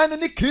Obutana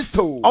ni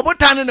Christo.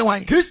 Obutana ni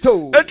wine.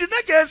 Christo. And to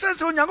make a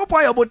sense when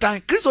Yangopoy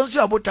Obutan, Christo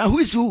Obutan, who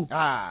is who?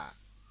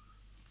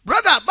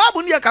 Brother,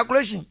 Bible near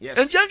calculation. Yes.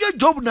 And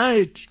Job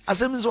 9:8.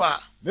 Asemizwa.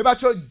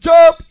 Mebacho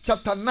Job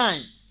chapter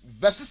 9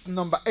 verses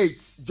number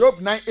 8. Job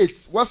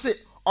 9:8. What's it?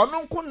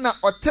 Onunku na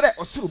otre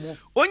osurumu.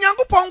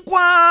 Onyankopɔn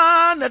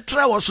kwa na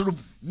tre osurumu.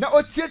 Na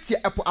otietie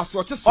apo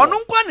asoche so.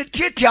 Onunku na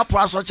tietie apo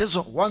asoche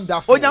so.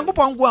 Wonderful.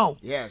 Onyankopɔn kwa.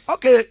 Yes.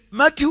 Okay,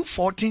 Matthew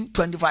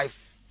 14:25.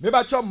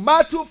 Mebacho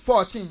Matthew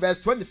 14 verse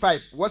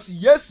 25. What's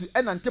Yesu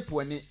enante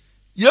poani.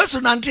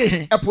 Yesu nante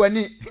he.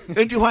 Epoani.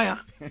 Enti hwan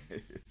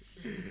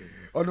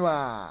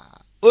Onwa.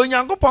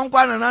 Onyankopɔn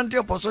kwa na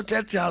nante poso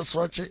tietie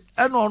asoche.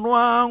 Ena ono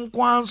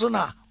ankwa nso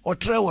na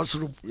otre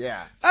wosurum.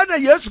 Yeah. Ana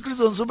Yesu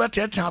Kristo nso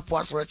betete apo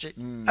asoche.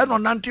 Ena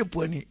nante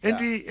poani.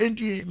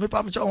 Enti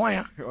mepa mcho hwan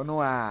ya.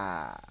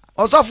 Onwa.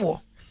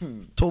 Osafo.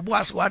 To bo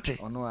aswate.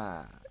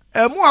 Onwa.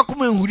 Emu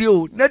akoma nhuri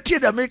o. Na tie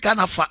da me ka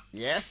na fa.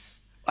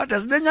 Yes. What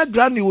is denya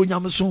granny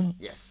onyamsum?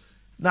 Yes.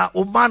 Na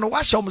o man wa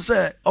shom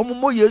se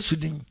omomo Yesu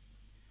din.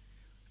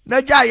 Na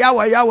ja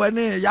yawa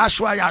ne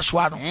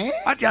yashwa no.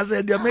 What is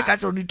the make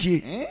at on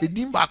tie? E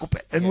din ba ko pe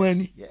enu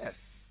ani.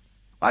 Yes.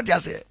 What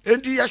is it?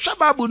 Enti ya hwa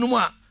babu no mu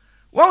a.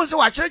 Won se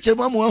wa kyerekyer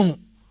mamu ahu.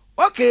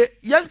 Okay,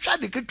 yen hwa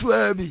de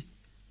ketua bi.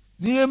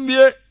 Ni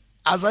emie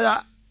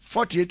Isaiah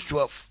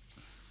 48:12.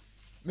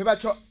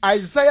 Mebacho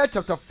Isaiah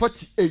chapter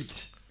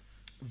 48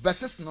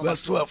 verses number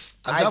verse 12.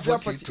 Isaiah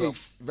 48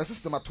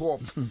 verses number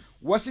 12.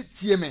 What's it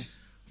tie me?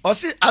 O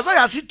si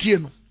Isaiah si tie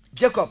no.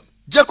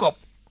 Jacob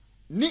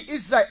ni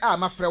Israel a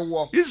mafrɛ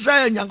wo.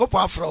 Israel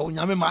nyankopɔn afrɛ wo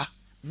nyame ma.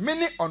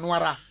 Mene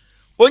onwara.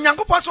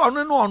 Onyankopɔn so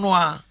ono no ono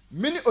a.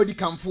 Mene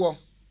odikamfo.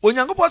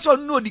 Onyankopɔn so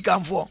ono no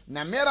odikamfo.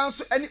 Na mera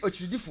nso ani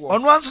okyidifo.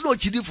 Ono anso no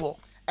okyidifo.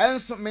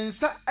 Enso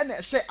mensa ana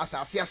ɛhyɛ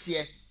asase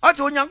ase. Ate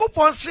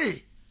Onyankopɔn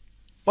se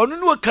ono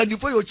no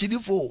okandifo yo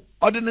okyidifo.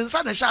 Ode ne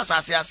nsa na ɛhyɛ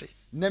asase ase.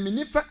 Na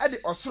menifa ade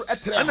osoro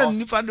etre ho. Ana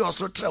nifa de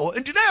osoro tre ho.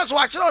 Enti na yeso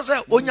wa kyerɛ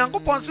sɛ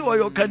Onyankopɔn se wo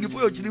yo okandifo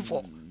yo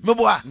okyidifo.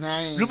 Meboa.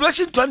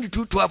 Revelation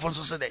 22:12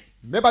 nso se de.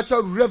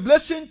 Mebacho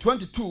Revelation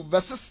 22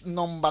 verses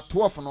number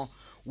 12 no.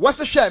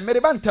 What's a share?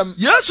 Meribantam.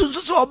 Yes,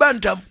 so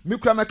bantam.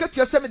 Mikra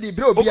makatia semi di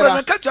bro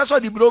biara. Makatia so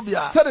di bro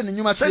biara. Said the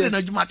nyuma said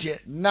na dwumate.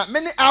 Na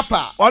many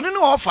alpha. Ono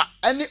no offer.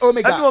 Any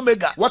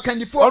omega. What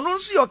can for? Ono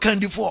nso your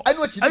candy for.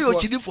 Ayo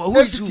chidi for. Who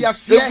is you?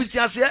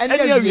 Efitiase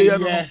any awie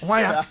no.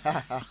 Hwan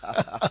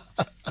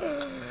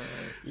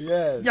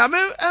yes. Nyame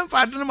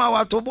emfa de ma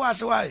wato bo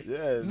ase wai.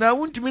 Na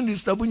wuntimi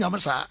distabu nyame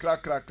sa.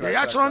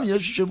 Ya tro na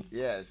yehwehwem.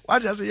 Yes.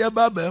 What you say ya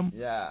babam.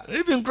 Yeah.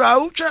 Even cry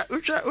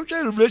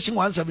uche Revelation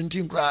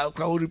 1:17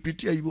 cry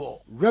repeat ya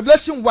ibo.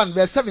 Revelation 1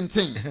 verse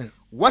 17.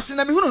 What's in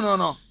a mihunu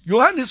no?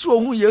 Yohanes wo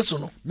hu Yesu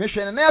no.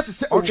 Mehwe na yase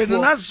se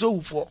ofo. Na se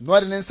ofo. No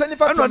de nsani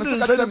fa to me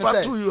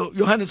se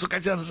Yohanes ka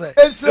tell say.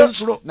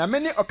 Ensuro. Na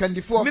meni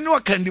okandifo. Meni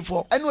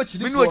okandifo. Ene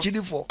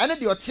ochidifo. Ene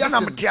de otiase.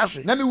 Na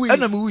metiase. Na mi wi.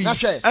 Na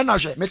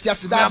hwe.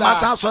 Metiase da. Ma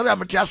sa sorry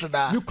metiase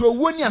da. Mikro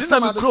woni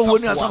asama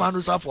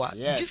do safo.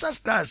 Jesus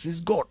Christ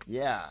is God.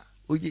 Yeah.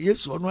 Oye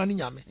Yesu ono ani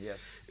nyame.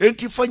 Yes.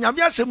 Enti for nyame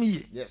asem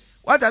yi. Yes.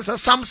 What is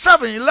Psalm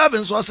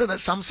 7:11 so say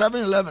Psalm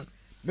 7:11.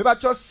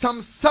 Mebacho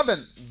Psalm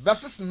 7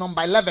 verses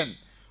number 11.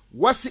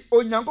 Wasi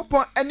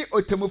onyankopon ani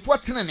otemufo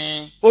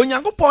tenene.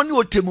 Onyankopon ni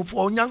otemufo,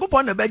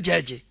 onyankopon na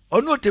bejeje.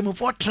 Ono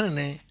otemufo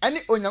tenene.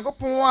 Ani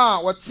onyankopon a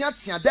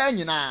woteatea da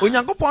nyina.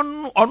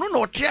 Onyankopon ono na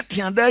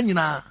oteatea da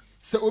nyina.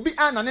 Se obi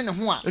anane ne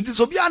ho a. Enti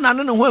so obi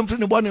anane ne ho amfiri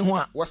ne bɔ ne ho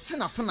a. Wose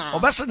na fena.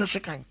 Obese ne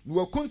sekan. Na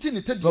wakunti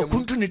ne taduam.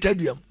 Wakunti ne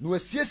taduam. Na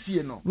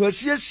wasiesie no. Na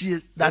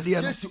wasiesie dade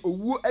no. Wasiesie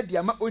owuo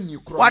adiama oni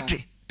kro no.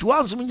 Wate. Ti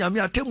wansum nyame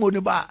atemo ne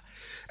ba.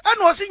 And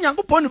was in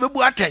Yankopon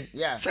bebu aten.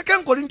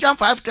 2 Corinthians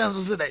 5:10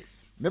 so say.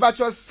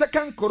 Mebacho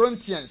 2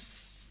 Corinthians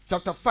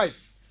chapter 5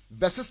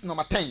 verses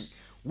number 10.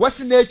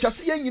 Wasi na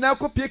etwase ye nyina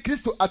kopie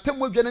Kristo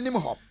atemu adwana nim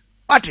ho.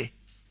 Ate.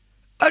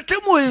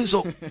 Atemu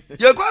enso.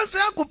 Ye kwa se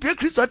akopie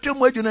Kristo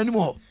atemu adwana nim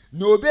ho.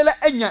 Na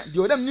obiela anya de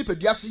odam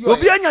nipadua so yo.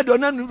 Obi anya de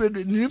onam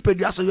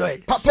nipadua so yo.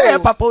 Say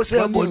papa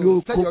say boni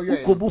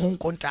ukobu hu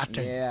contact.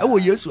 E wo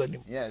Yesu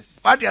anim. Yes.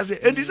 What you say?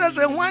 And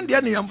say one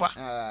dia ne yamfa.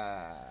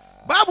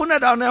 Bible na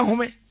da na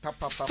home.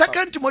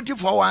 2 Timothy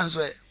 4:1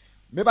 so.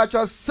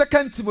 Mebacho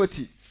 2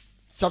 Timothy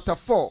chapter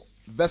 4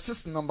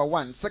 verses number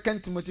 1.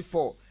 2 Timothy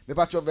 4.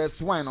 Mebacho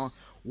verse 1 no.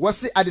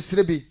 Wasi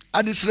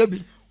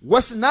adisrebi.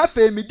 Wasi na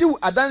afa mediu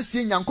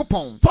adanse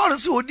nyankopon. Paul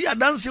say odi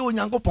adanse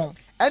onyankopon.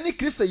 Ani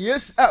Kristo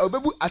Yesu a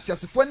obebu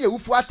atiasefo ne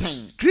awufo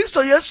aten.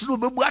 Kristo Yesu no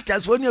obebu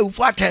atiasefo ne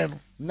awufo aten no.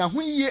 Na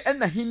ho yie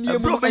na henie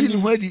mu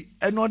ani ho adi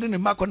eno de ne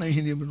makọ na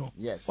henie mu no.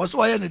 Yes. Oso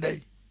oye ne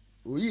dai.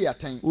 Oyi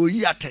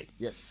aten.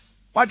 Yes.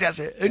 What you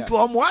say? Into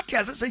what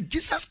you say?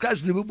 Jesus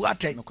Christ the Bible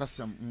atten.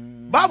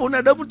 Bible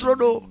na dem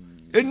trodo.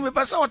 Eni me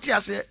pesa what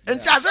you say? And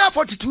Isaiah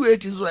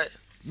 42:8 is where.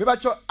 Me ba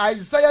cho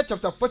Isaiah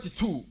chapter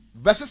 42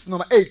 verses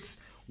number 8.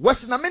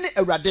 Was na mene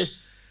awurade.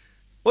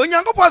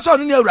 Onyankopon so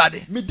no ni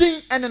awurade. Me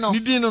din ene no. Ni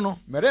din no.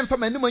 Meremfa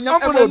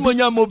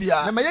manimonyam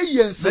obia. Na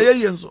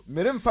mayeyenso.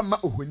 Meremfa ma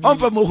ohoni.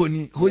 Onfa ma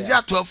ohoni.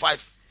 Hosea 12:5.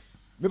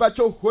 Me ba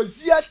cho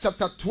Hosea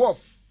chapter 12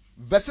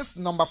 verses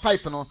number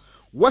 5 no.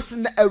 Was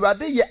na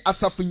awurade ye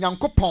asafu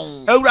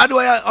nyankopon. Awurade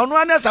wa ono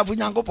ana asafu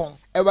nyankopon.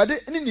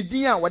 Ewade ni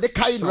din a wode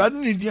kai no. Ewade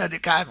ni din a de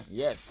kai no.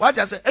 Yes. What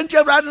I say? Enti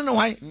Ewade no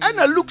hwan?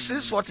 Na Luke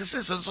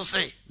 6:46 so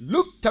say.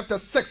 Luke chapter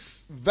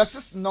 6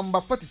 verses number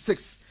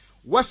 46.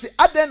 Wasi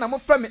aden na mo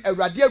fra me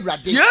Ewade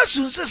Ewade.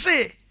 Yesu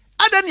say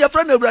adan ya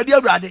fra na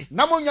Ewade.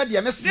 Na mo nya de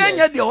me se.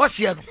 Nya de wo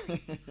se no.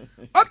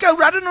 Okay,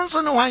 Ewade no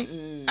so no hwan?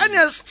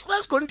 Anya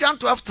 1 Corinthians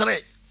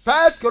 12:3.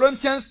 1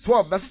 Corinthians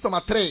 12 verses number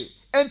 3.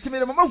 Enti me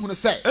mama hunu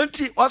se.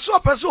 Enti oso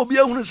opese obi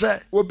ehunu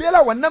se.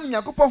 Obiela wonam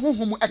Yakobon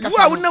honhom ekasa. Wo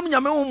a wonam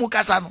nyame honhom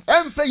kasa no.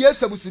 Emfa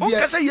Yesu abusudie. Wo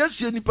kasa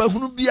Yesu nipa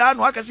hunu bia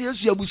no akasa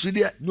Yesu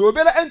abusudie. Na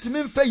obiela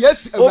entimi mfa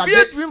Yesu Ewade. Obi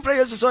entimi mfa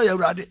Yesu so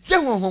Ewade. Je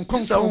honhom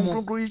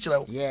konkron yi kire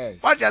wo.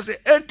 Yes. What I say?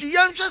 Enti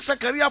yanhwe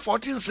Zechariah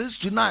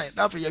 14:6-9.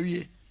 Da fa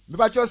yawie.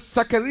 Bibacho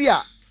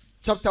Zechariah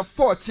chapter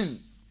 14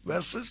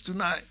 verse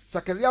 6-9.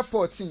 Zechariah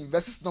 14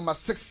 verses number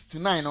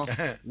 6-9 no.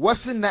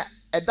 Wasi na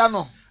eda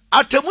no.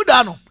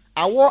 Atemuda no.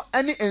 Awo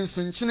ani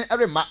ensunchene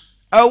erema.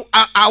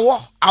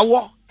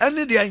 Awo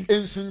ani de an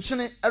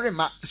ensunchene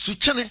erema.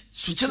 Suchene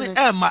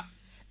ema.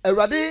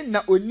 Ewrade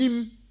na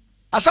onim.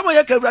 Asamo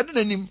ye ka Ewrade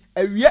na nim.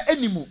 Awia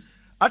animu.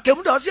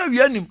 Atemuda osi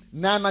awia nim.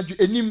 Na anaju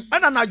enim.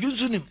 Ana anaju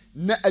nsu nim.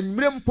 Na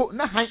anwumre mpo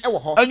na han ewo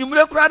ho.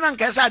 Anwumre kura na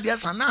nka esa ade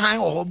san na han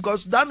wo ho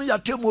because danu ya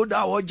temu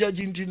da wo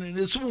judge ntin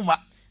ne sumuma.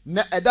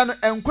 Na eda no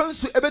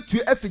enkwansu ebetu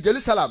afi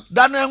Jerusalem.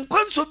 Danu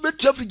enkwansu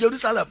betu afi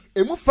Jerusalem.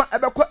 Emu fa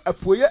ebekọ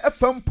apoye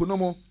afam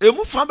ponomo.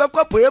 Emu fa bekọ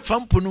apoye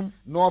fam ponum.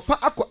 Na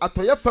ofa akọ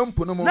atoye fam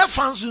ponomo. Na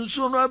fa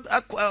nsunsu no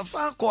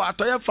fa akọ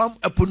atoye fam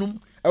aponum.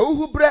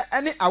 Awuhubre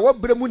ani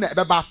awobre mu na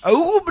ebeba.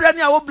 Awuhubre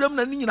ni awobre mu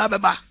na ni nyina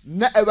beba.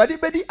 Na Ewrade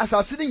bedi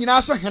asase ni nyina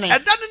so hene.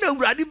 Eda no na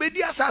Ewrade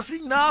bedi asase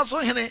nyina so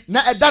hene.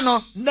 Na eda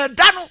no.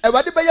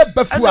 Ewrade beye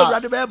bafua.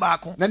 Ewrade beye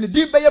baako. Na ne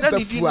din beye bafua. Na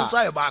ne din so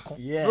aye baako.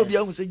 No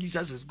bia hu say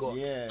Jesus is God.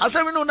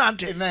 Asemi no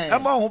nante.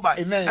 Ema ho ba.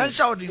 En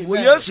shout wo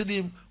Yesu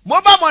dim.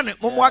 Moba money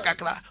mo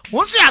akakra.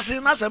 Mo si ase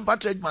na sempa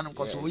trade man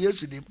nkoso wo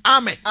Yesu dim.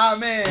 Amen.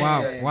 Amen.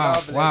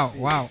 Wow.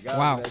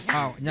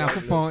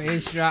 Nyakopon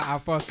Ishra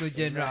Apostle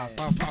General.